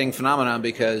interesting phenomenon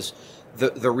because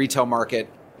the retail market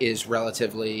is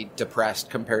relatively depressed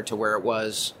compared to where it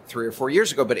was 3 or 4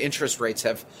 years ago, but interest rates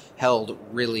have held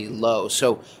really low.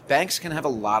 So banks can have a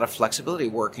lot of flexibility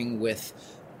working with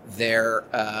their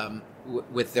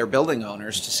building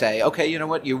owners to say, okay, you know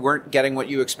what, you weren't getting what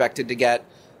you expected to get.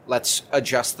 Let's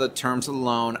adjust the terms of the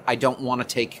loan. I don't want to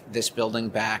take this building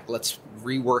back. Let's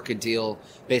rework a deal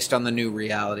based on the new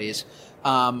realities.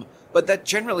 But that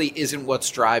generally isn't what's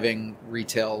driving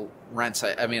retail rents.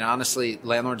 I mean, honestly,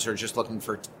 landlords are just looking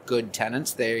for good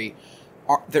tenants. The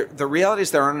reality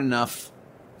is there aren't enough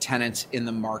tenants in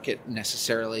the market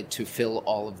necessarily to fill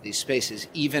all of these spaces,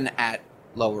 even at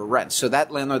lower rents. So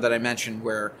that landlord that I mentioned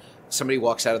where somebody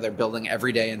walks out of their building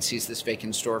every day and sees this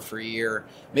vacant store for a year,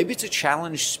 maybe it's a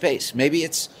challenged space. Maybe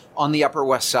it's on the Upper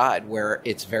West Side where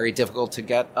it's very difficult to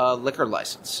get a liquor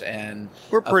license. And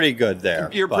we're pretty good there.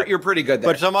 You're pretty good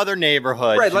there. But some other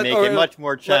neighborhoods make it much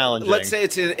more challenging. Let's say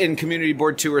it's in Community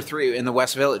Board 2 or 3 in the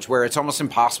West Village where it's almost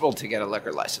impossible to get a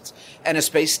liquor license. And a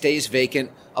space stays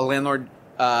vacant. A landlord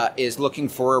is looking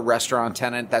for a restaurant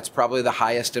tenant. That's probably the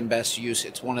highest and best use.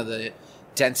 It's one of the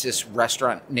densest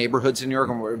restaurant neighborhoods in New York,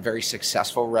 and we're very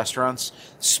successful restaurants,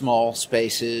 small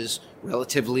spaces,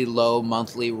 relatively low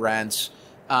monthly rents.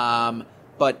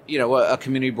 But, a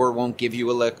community board won't give you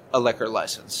a liquor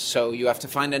license. So you have to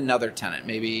find another tenant.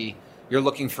 Maybe, you're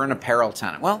looking for an apparel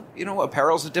tenant. Well,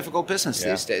 apparel's a difficult business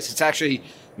these days. It's actually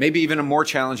maybe even a more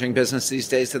challenging business these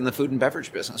days than the food and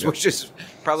beverage business, which is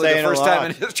probably the first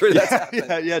time in history that's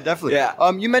happened. Yeah, definitely.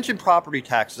 Yeah. You mentioned property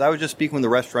taxes. I was just speaking with the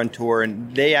restaurateur,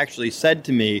 and they actually said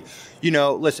to me,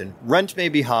 listen, rent may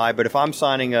be high, but if I'm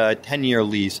signing a 10-year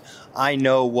lease, I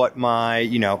know what my,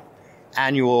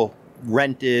 annual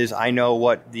rent is. I know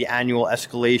what the annual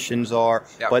escalations are,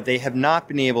 but they have not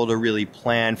been able to really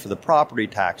plan for the property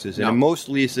taxes. And in most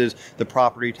leases, the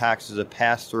property taxes are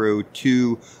passed through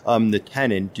to the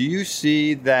tenant. Do you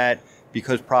see that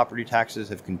because property taxes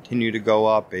have continued to go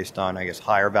up based on, I guess,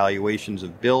 higher valuations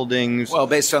of buildings? Well,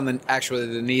 based on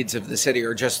the needs of the city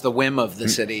or just the whim of the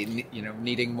city,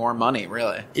 needing more money,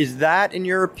 really. Is that, in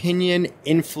your opinion,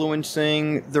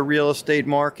 influencing the real estate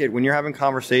market? When you're having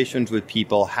conversations with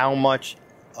people, how much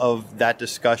of that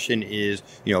discussion is,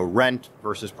 rent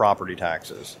versus property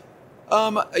taxes?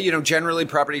 Generally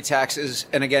property taxes,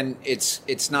 and again,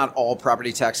 it's not all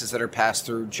property taxes that are passed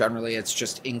through. Generally, it's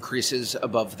just increases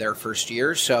above their first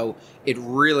year. So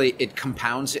it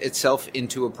compounds itself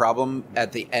into a problem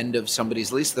at the end of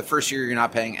somebody's lease. The first year, you're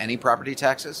not paying any property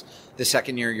taxes. The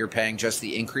second year, you're paying just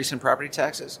the increase in property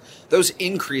taxes. Those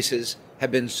increases have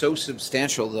been so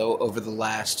substantial, though, over the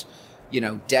last,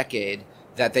 decade,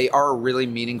 that they are a really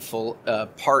meaningful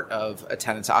part of a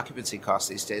tenant's occupancy cost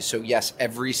these days. So yes,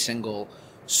 every single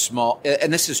small,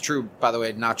 and this is true, by the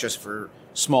way, not just for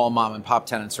small mom and pop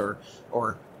tenants or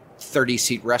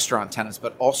 30-seat restaurant tenants,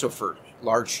 but also for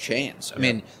large chains. I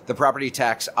mean, the property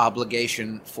tax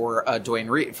obligation for a Duane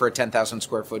Reade, for a 10,000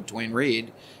 square foot Duane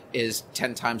Reade, is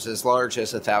 10 times as large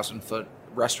as a 1,000-foot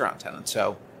restaurant tenant.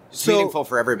 So it's meaningful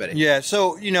for everybody. Yeah.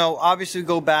 So, obviously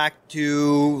go back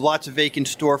to lots of vacant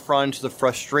storefronts, the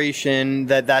frustration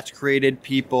that's created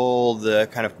people, the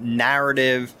kind of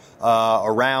narrative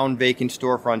around vacant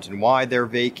storefronts and why they're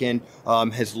vacant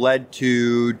has led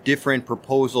to different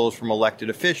proposals from elected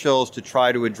officials to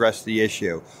try to address the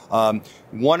issue.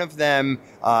 One of them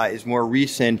is more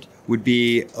recent, would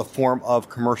be a form of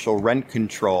commercial rent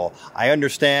control. I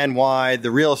understand why the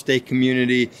real estate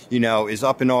community, is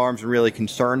up in arms and really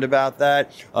concerned about that.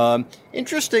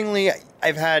 Interestingly,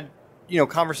 I've had,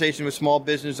 conversations with small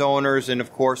business owners, and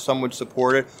of course, some would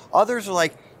support it. Others are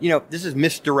like, this is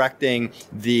misdirecting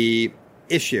the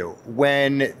issue.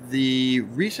 When the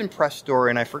recent press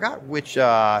story, and I forgot which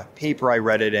paper I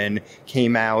read it in,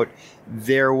 came out,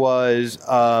 there was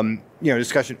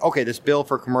discussion. Okay, this bill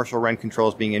for commercial rent control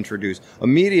is being introduced.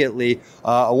 Immediately,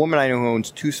 a woman I know who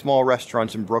owns 2 small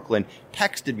restaurants in Brooklyn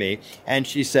texted me, and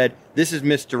she said, "This is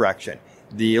misdirection.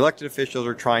 The elected officials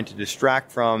are trying to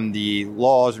distract from the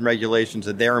laws and regulations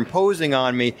that they're imposing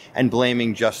on me and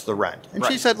blaming just the rent." And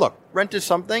she said, "Look, rent is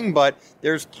something, but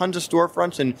there's tons of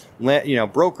storefronts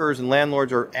and brokers and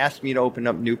landlords are asking me to open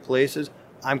up new places.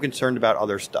 I'm concerned about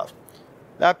other stuff."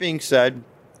 That being said,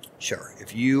 sure,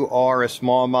 if you are a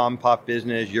small mom and pop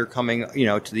business, you're coming,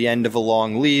 to the end of a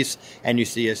long lease and you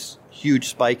see a huge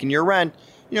spike in your rent,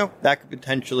 that could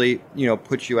potentially,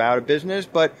 put you out of business.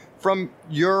 But from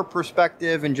your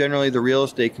perspective and generally the real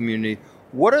estate community,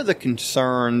 what are the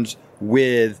concerns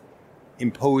with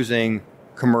imposing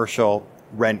commercial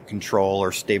rent control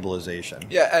or stabilization?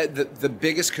 Yeah, the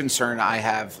biggest concern I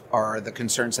have are the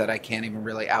concerns that I can't even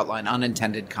really outline,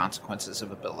 unintended consequences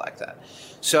of a bill like that.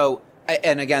 So,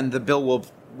 and again, the bill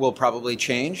will probably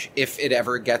change. If it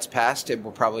ever gets passed, it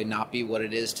will probably not be what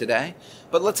it is today.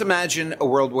 But let's imagine a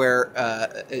world where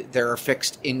there are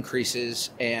fixed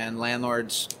increases and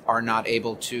landlords are not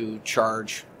able to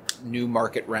charge new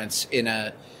market rents in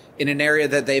an area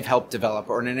that they've helped develop,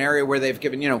 or in an area where they've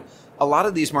given, a lot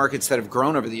of these markets that have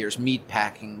grown over the years,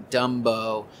 Meatpacking,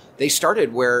 Dumbo, they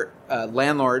started where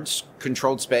landlords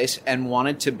controlled space and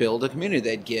wanted to build a community.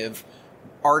 They'd give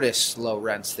artists low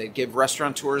rents, they'd give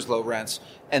restaurateurs low rents,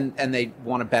 and they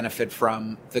want to benefit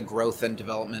from the growth and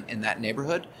development in that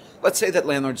neighborhood. Let's say that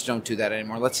landlords don't do that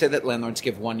anymore. Let's say that landlords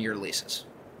give 1-year leases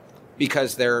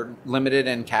because they're limited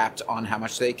and capped on how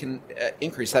much they can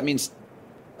increase. That means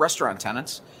restaurant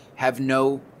tenants have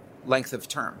no length of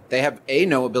term. They have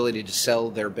no ability to sell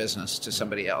their business to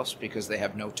somebody else because they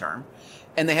have no term,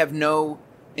 and they have no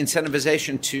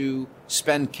incentivization to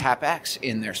spend CapEx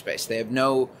in their space. They have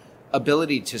no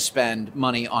ability to spend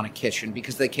money on a kitchen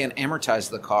because they can't amortize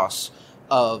the costs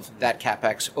of that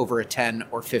CapEx over a 10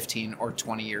 or 15 or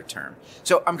 20-year term.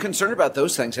 So I'm concerned about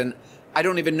those things, and I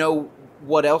don't even know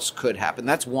what else could happen.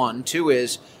 That's one. Two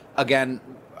is, again,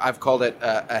 I've called it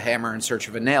a hammer in search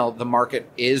of a nail. The market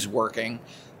is working.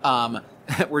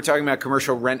 We're talking about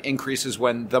commercial rent increases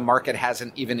when the market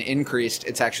hasn't even increased.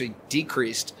 It's actually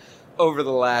decreased over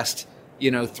the last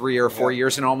 3 or 4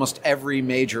 years in almost every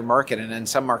major market, and in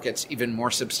some markets even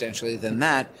more substantially than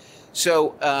that.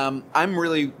 So I'm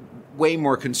really way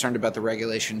more concerned about the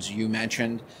regulations you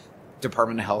mentioned,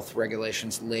 Department of Health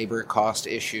regulations, labor cost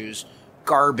issues,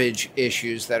 garbage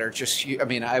issues that are just,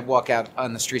 I walk out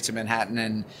on the streets of Manhattan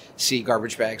and see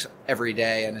garbage bags every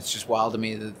day, and it's just wild to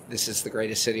me that this is the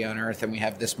greatest city on earth and we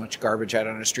have this much garbage out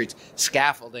on the streets.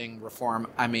 Scaffolding reform,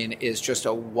 is just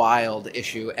a wild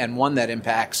issue, and one that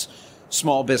impacts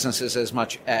small businesses as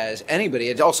much as anybody.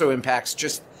 It also impacts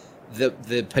just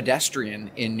the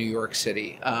pedestrian in New York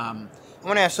City. I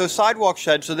want to ask, so sidewalk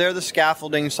sheds, so they're the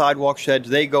scaffolding sidewalk sheds.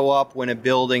 They go up when a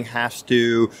building has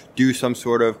to do some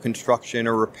sort of construction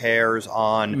or repairs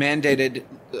on... Mandated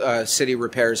city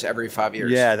repairs every 5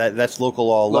 years. Yeah, that's local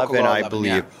law 11, I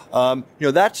believe. Yeah.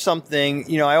 That's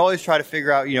something, I always try to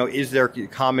figure out, is there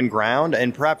common ground?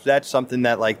 And perhaps that's something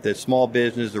that like the small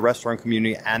business, the restaurant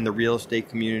community, and the real estate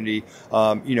community,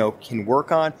 can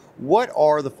work on. What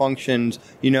are the functions?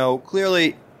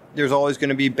 Clearly... There's always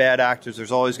going to be bad actors.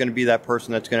 There's always going to be that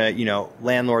person that's going to,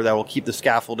 landlord that will keep the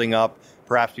scaffolding up,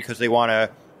 perhaps because they want to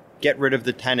get rid of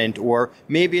the tenant. Or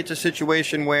maybe it's a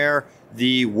situation where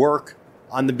the work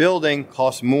on the building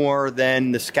costs more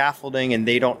than the scaffolding and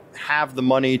they don't have the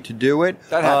money to do it.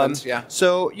 That happens, yeah.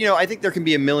 So, I think there can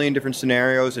be a million different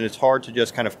scenarios, and it's hard to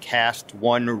just kind of cast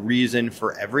one reason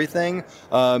for everything.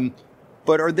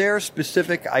 But are there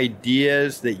specific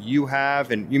ideas that you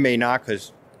have, and you may not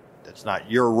because it's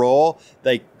not your role,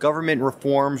 like government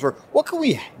reforms, or what can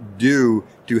we do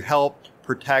to help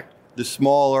protect the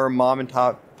smaller mom and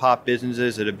pop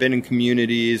businesses that have been in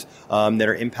communities that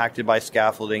are impacted by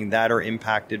scaffolding, that are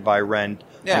impacted by rent?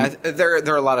 Yeah, there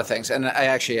are a lot of things, and I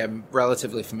actually am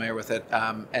relatively familiar with it.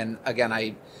 And again,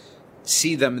 I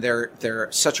see them. They're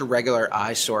such a regular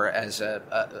eyesore as a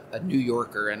New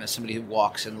Yorker and as somebody who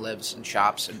walks and lives and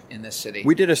shops in this city.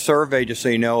 We did a survey, just so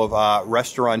you know, of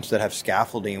restaurants that have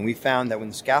scaffolding, and we found that when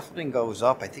the scaffolding goes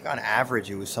up, I think on average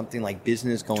it was something like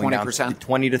business going 20%. down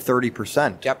 20 to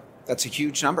 30%. Yep. That's a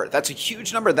huge number. That's a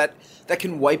huge number that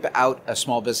can wipe out a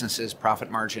small business's profit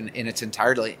margin in its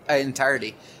entirety.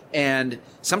 And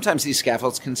sometimes these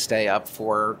scaffolds can stay up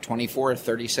for 24,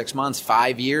 36 months,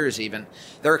 5 years even.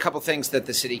 There are a couple things that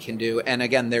the city can do. And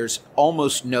again, there's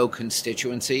almost no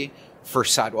constituency for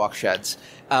sidewalk sheds,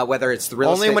 whether it's the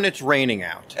real estate. Only when it's raining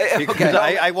out. Okay.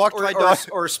 I walked my dog.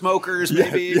 Or smokers,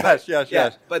 maybe.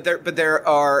 Yes. But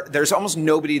there's almost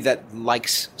nobody that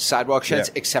likes sidewalk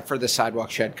sheds except for the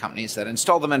sidewalk shed companies that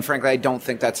install them. And frankly, I don't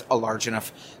think that's a large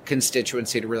enough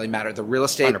constituency to really matter. The real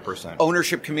estate 100%.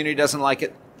 ownership community doesn't like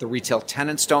it. The retail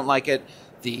tenants don't like it.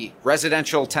 The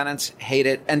residential tenants hate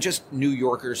it, and just New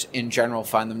Yorkers in general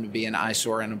find them to be an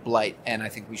eyesore and a blight, and I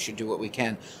think we should do what we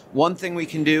can. One thing we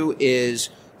can do is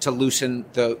to loosen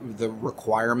the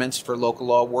requirements for local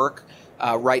law work.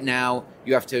 Right now,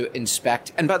 you have to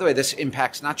inspect, and by the way, this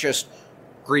impacts not just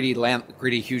greedy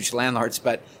huge landlords,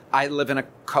 but I live in a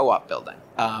co-op building.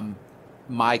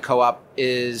 My co-op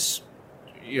is,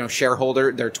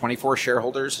 shareholder. There are 24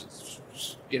 shareholders,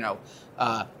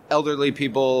 elderly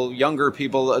people, younger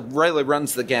people, really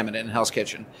runs the gamut in Hell's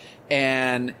Kitchen.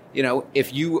 And,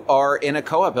 if you are in a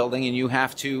co-op building and you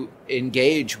have to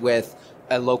engage with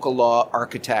a local law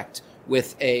architect,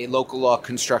 with a local law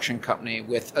construction company,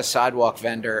 with a sidewalk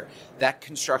vendor, that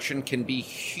construction can be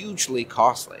hugely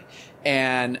costly.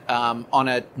 And on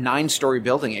a 9-story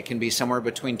building, it can be somewhere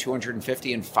between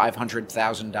 $250,000 and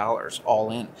 $500,000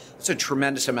 all in. It's a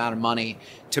tremendous amount of money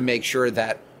to make sure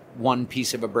that one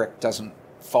piece of a brick doesn't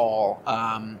fall.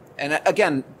 And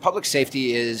again, public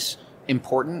safety is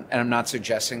important, and I'm not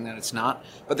suggesting that it's not,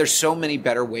 but there's so many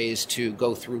better ways to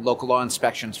go through local law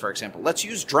inspections, for example. Let's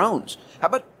use drones. How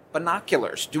about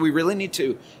binoculars? Do we really need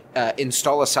to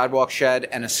install a sidewalk shed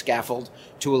and a scaffold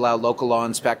to allow local law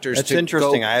inspectors That's to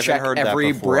interesting. go I haven't check heard that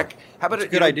every before. brick? How about That's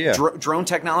a good idea. Drone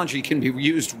technology can be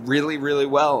used really, really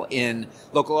well in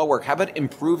local law work. How about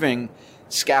improving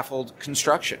scaffold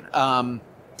construction?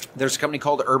 There's a company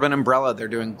called Urban Umbrella. They're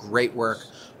doing great work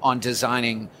on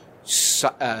designing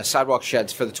sidewalk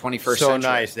sheds for the 21st century. So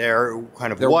nice. They're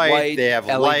white. They have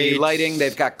LED lighting.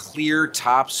 They've got clear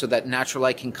tops so that natural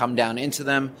light can come down into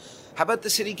them. How about the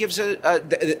city gives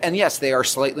and yes, they are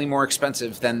slightly more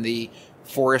expensive than the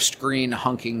forest green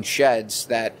hunking sheds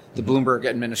that the Bloomberg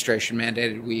administration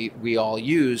mandated we all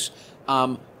use.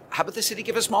 How about the city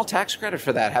give a small tax credit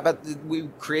for that? How about we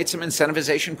create some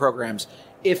incentivization programs?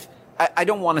 If I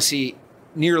don't want to see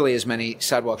nearly as many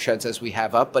sidewalk sheds as we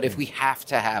have up, but if we have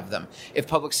to have them, if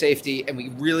public safety, and we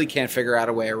really can't figure out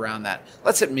a way around that,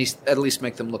 let's at least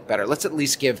make them look better. Let's at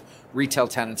least give retail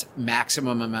tenants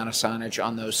maximum amount of signage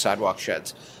on those sidewalk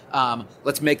sheds.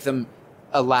 Let's make them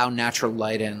allow natural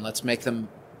light in. Let's make them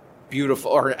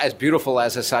beautiful, or as beautiful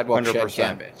as a sidewalk 100%. shed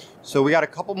can be. So we got a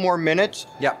couple more minutes.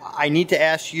 Yep. I need to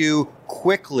ask you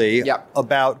quickly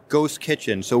about ghost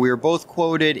kitchens. So we were both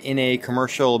quoted in a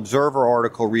Commercial Observer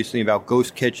article recently about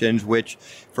ghost kitchens, which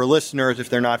for listeners, if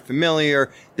they're not familiar,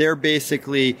 they're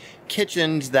basically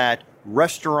kitchens that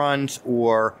restaurants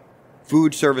or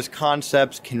food service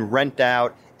concepts can rent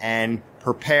out and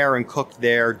prepare and cook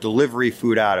their delivery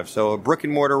food out of. So a brick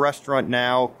and mortar restaurant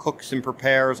now cooks and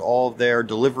prepares all of their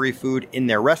delivery food in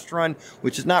their restaurant,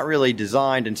 which is not really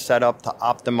designed and set up to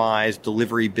optimize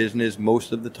delivery business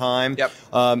most of the time.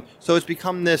 So it's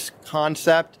become this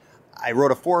concept. I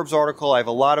wrote a Forbes article. I have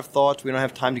a lot of thoughts. We don't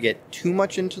have time to get too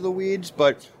much into the weeds,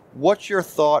 but what's your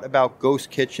thought about ghost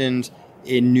kitchens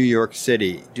in New York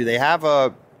City? Do they have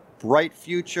a bright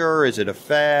future? Is it a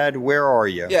fad? Where are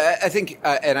you? Yeah, I think,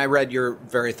 and I read your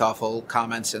very thoughtful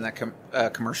comments in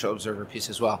that Commercial Observer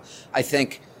piece as well. I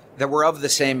think that we're of the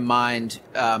same mind.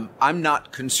 I'm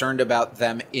not concerned about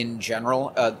them in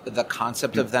general. The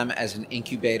concept of them as an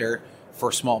incubator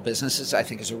for small businesses, I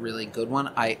think, is a really good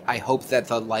one. I hope that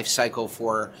the life cycle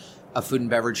for a food and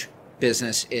beverage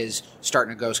business is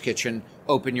starting a ghost kitchen,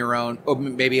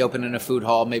 maybe open in a food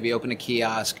hall, maybe open a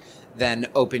kiosk, then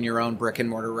open your own brick and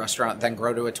mortar restaurant, then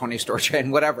grow to a 20-store chain,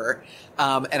 whatever.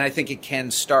 And I think it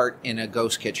can start in a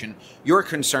ghost kitchen. Your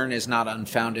concern is not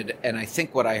unfounded. And I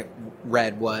think what I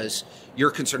read was you're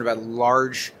concerned about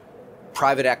large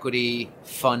private equity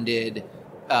funded,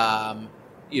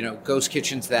 ghost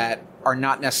kitchens that are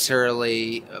not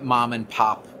necessarily mom and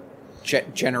pop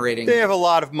generating. They have a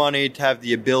lot of money to have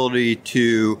the ability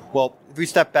to, if we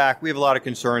step back, we have a lot of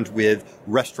concerns with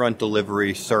restaurant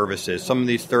delivery services. Some of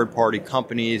these third-party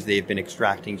companies, they've been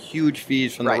extracting huge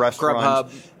fees from the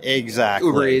restaurants. Grubhub, exactly.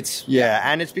 Uber Eats. Yeah,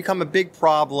 and it's become a big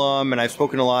problem, and I've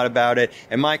spoken a lot about it.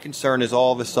 And my concern is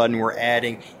all of a sudden we're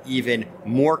adding even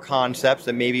more concepts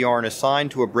that maybe aren't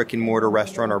assigned to a brick-and-mortar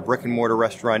restaurant, or a brick-and-mortar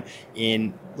restaurant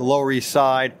in the Lower East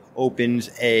Side opens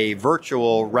a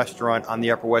virtual restaurant on the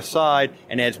Upper West Side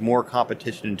and adds more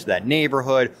competition into that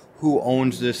neighborhood. Who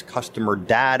owns this customer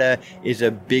data is a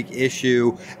big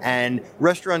issue, and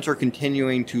restaurants are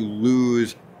continuing to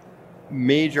lose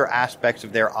major aspects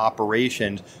of their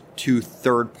operations to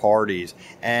third parties.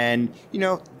 And,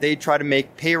 they try to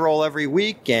make payroll every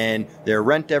week and their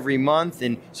rent every month,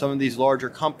 and some of these larger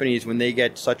companies, when they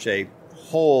get such a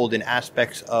hold in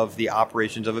aspects of the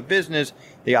operations of a business,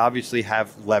 they obviously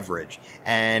have leverage,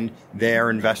 and their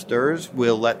investors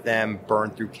will let them burn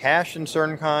through cash in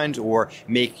certain kinds or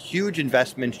make huge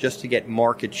investments just to get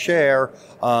market share.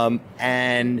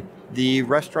 And the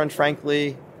restaurants,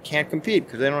 frankly, can't compete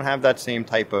because they don't have that same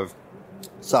type of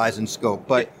size and scope.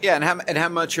 But and how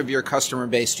much of your customer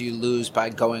base do you lose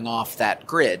by going off that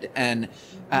grid? And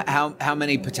how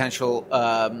many potential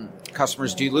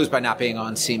customers do you lose by not being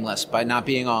on Seamless, by not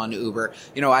being on Uber?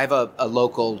 I have a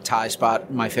local Thai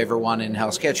spot, my favorite one in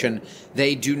Hell's Kitchen.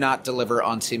 They do not deliver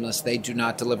on Seamless. They do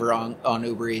not deliver on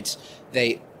Uber Eats.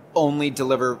 They only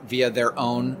deliver via their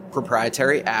own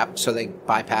proprietary app, so they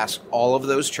bypass all of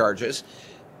those charges.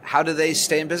 How do they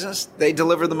stay in business? They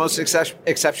deliver the most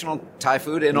exceptional Thai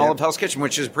food in all of Hell's Kitchen,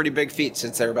 which is a pretty big feat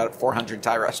since there are about 400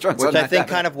 Thai restaurants. Which I think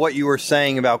kind of what you were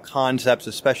saying about concepts,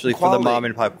 especially for the mom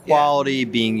and pop, quality,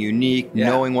 being unique,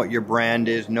 knowing what your brand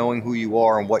is, knowing who you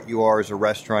are and what you are as a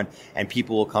restaurant, and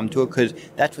people will come to it because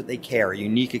that's what they care, a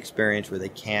unique experience where they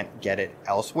can't get it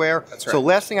elsewhere. That's right. So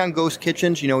last thing on ghost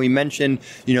kitchens, we mentioned,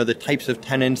 the types of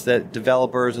tenants that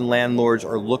developers and landlords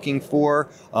are looking for,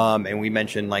 and we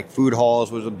mentioned like food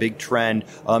halls was a big trend.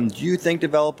 Do you think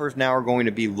developers now are going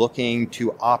to be looking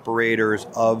to operators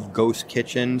of ghost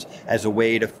kitchens as a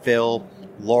way to fill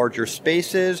larger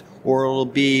spaces, or it'll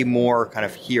be more kind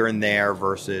of here and there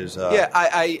versus...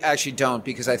 I actually don't,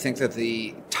 because I think that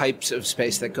the types of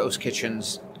space that ghost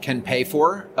kitchens can pay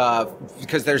for,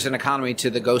 because there's an economy to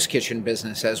the ghost kitchen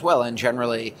business as well, and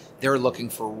generally they're looking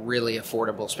for really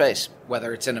affordable space,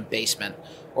 whether it's in a basement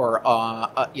or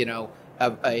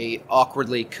a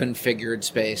awkwardly configured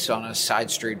space on a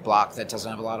side street block that doesn't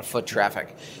have a lot of foot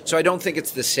traffic. So I don't think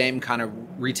it's the same kind of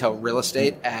retail real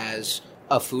estate as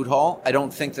a food hall. I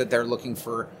don't think that they're looking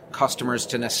for customers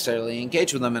to necessarily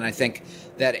engage with them. And I think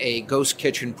that a ghost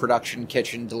kitchen, production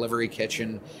kitchen, delivery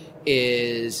kitchen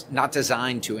is not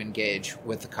designed to engage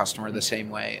with the customer the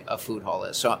same way a food hall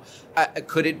is. So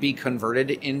could it be converted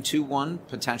into one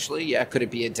potentially? Yeah. Could it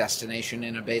be a destination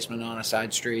in a basement on a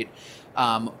side street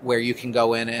where you can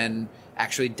go in and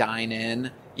actually dine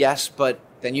in? Yes, but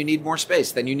then you need more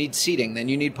space. Then you need seating. Then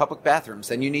you need public bathrooms.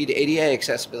 Then you need ADA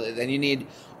accessibility. Then you need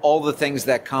all the things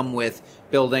that come with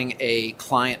building a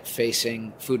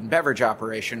client-facing food and beverage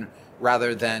operation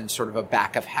rather than sort of a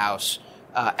back of house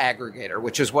aggregator,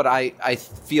 which is what I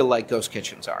feel like ghost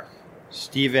kitchens are.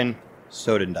 Stephen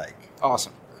Sodendijk.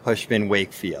 Awesome. Cushman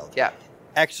Wakefield. Yeah.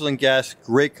 Excellent guest,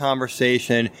 great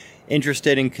conversation.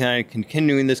 Interested in kind of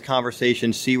continuing this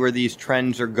conversation, see where these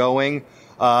trends are going.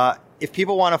 If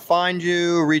people want to find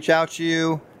you, reach out to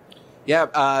you.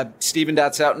 Yeah,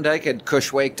 Stephen.Soutendijk at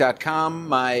cushwake.com.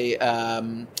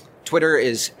 My Twitter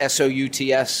is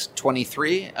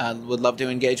SOUTS23. Would love to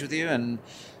engage with you and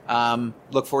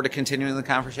look forward to continuing the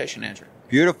conversation, Andrew.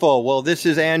 Beautiful. Well, this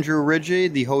is Andrew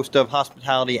Ridgey, the host of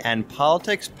Hospitality and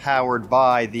Politics, powered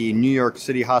by the New York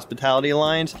City Hospitality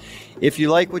Alliance. If you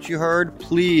like what you heard,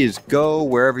 please go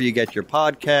wherever you get your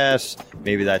podcasts.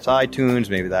 Maybe that's iTunes,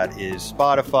 maybe that is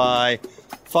Spotify.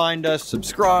 Find us,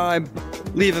 subscribe,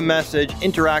 leave a message,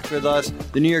 interact with us.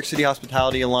 The New York City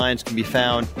Hospitality Alliance can be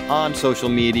found on social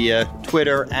media,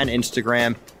 Twitter and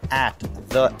Instagram at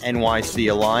the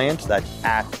NYC Alliance. That's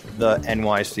at the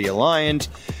NYC Alliance.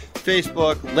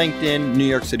 Facebook, LinkedIn, New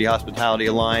York City Hospitality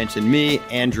Alliance, and me,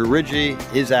 Andrew Ridgey,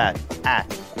 is at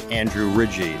Andrew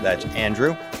Ridgey. That's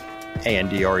Andrew,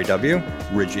 A-N-D-R-E-W,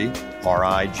 Ridgey,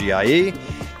 R-I-G-I-E,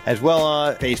 as well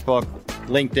on Facebook,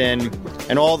 LinkedIn,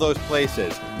 and all those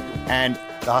places. And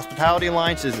the Hospitality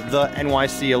Alliance is the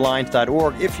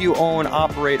nycalliance.org. If you own,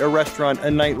 operate a restaurant, a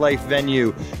nightlife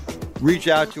venue, reach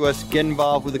out to us, get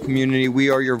involved with the community.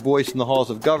 We are your voice in the halls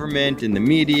of government, in the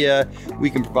media. We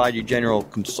can provide you general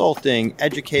consulting,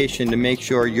 education to make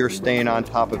sure you're staying on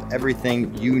top of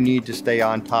everything you need to stay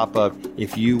on top of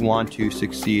if you want to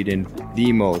succeed in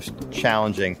the most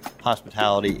challenging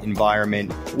hospitality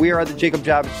environment. We are at the Jacob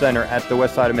Javits Center at the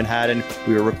west side of Manhattan.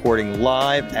 We are recording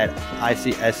live at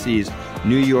ICSC's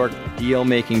New York Deal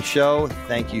Making Show.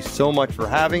 Thank you so much for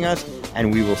having us,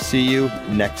 and we will see you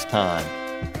next time.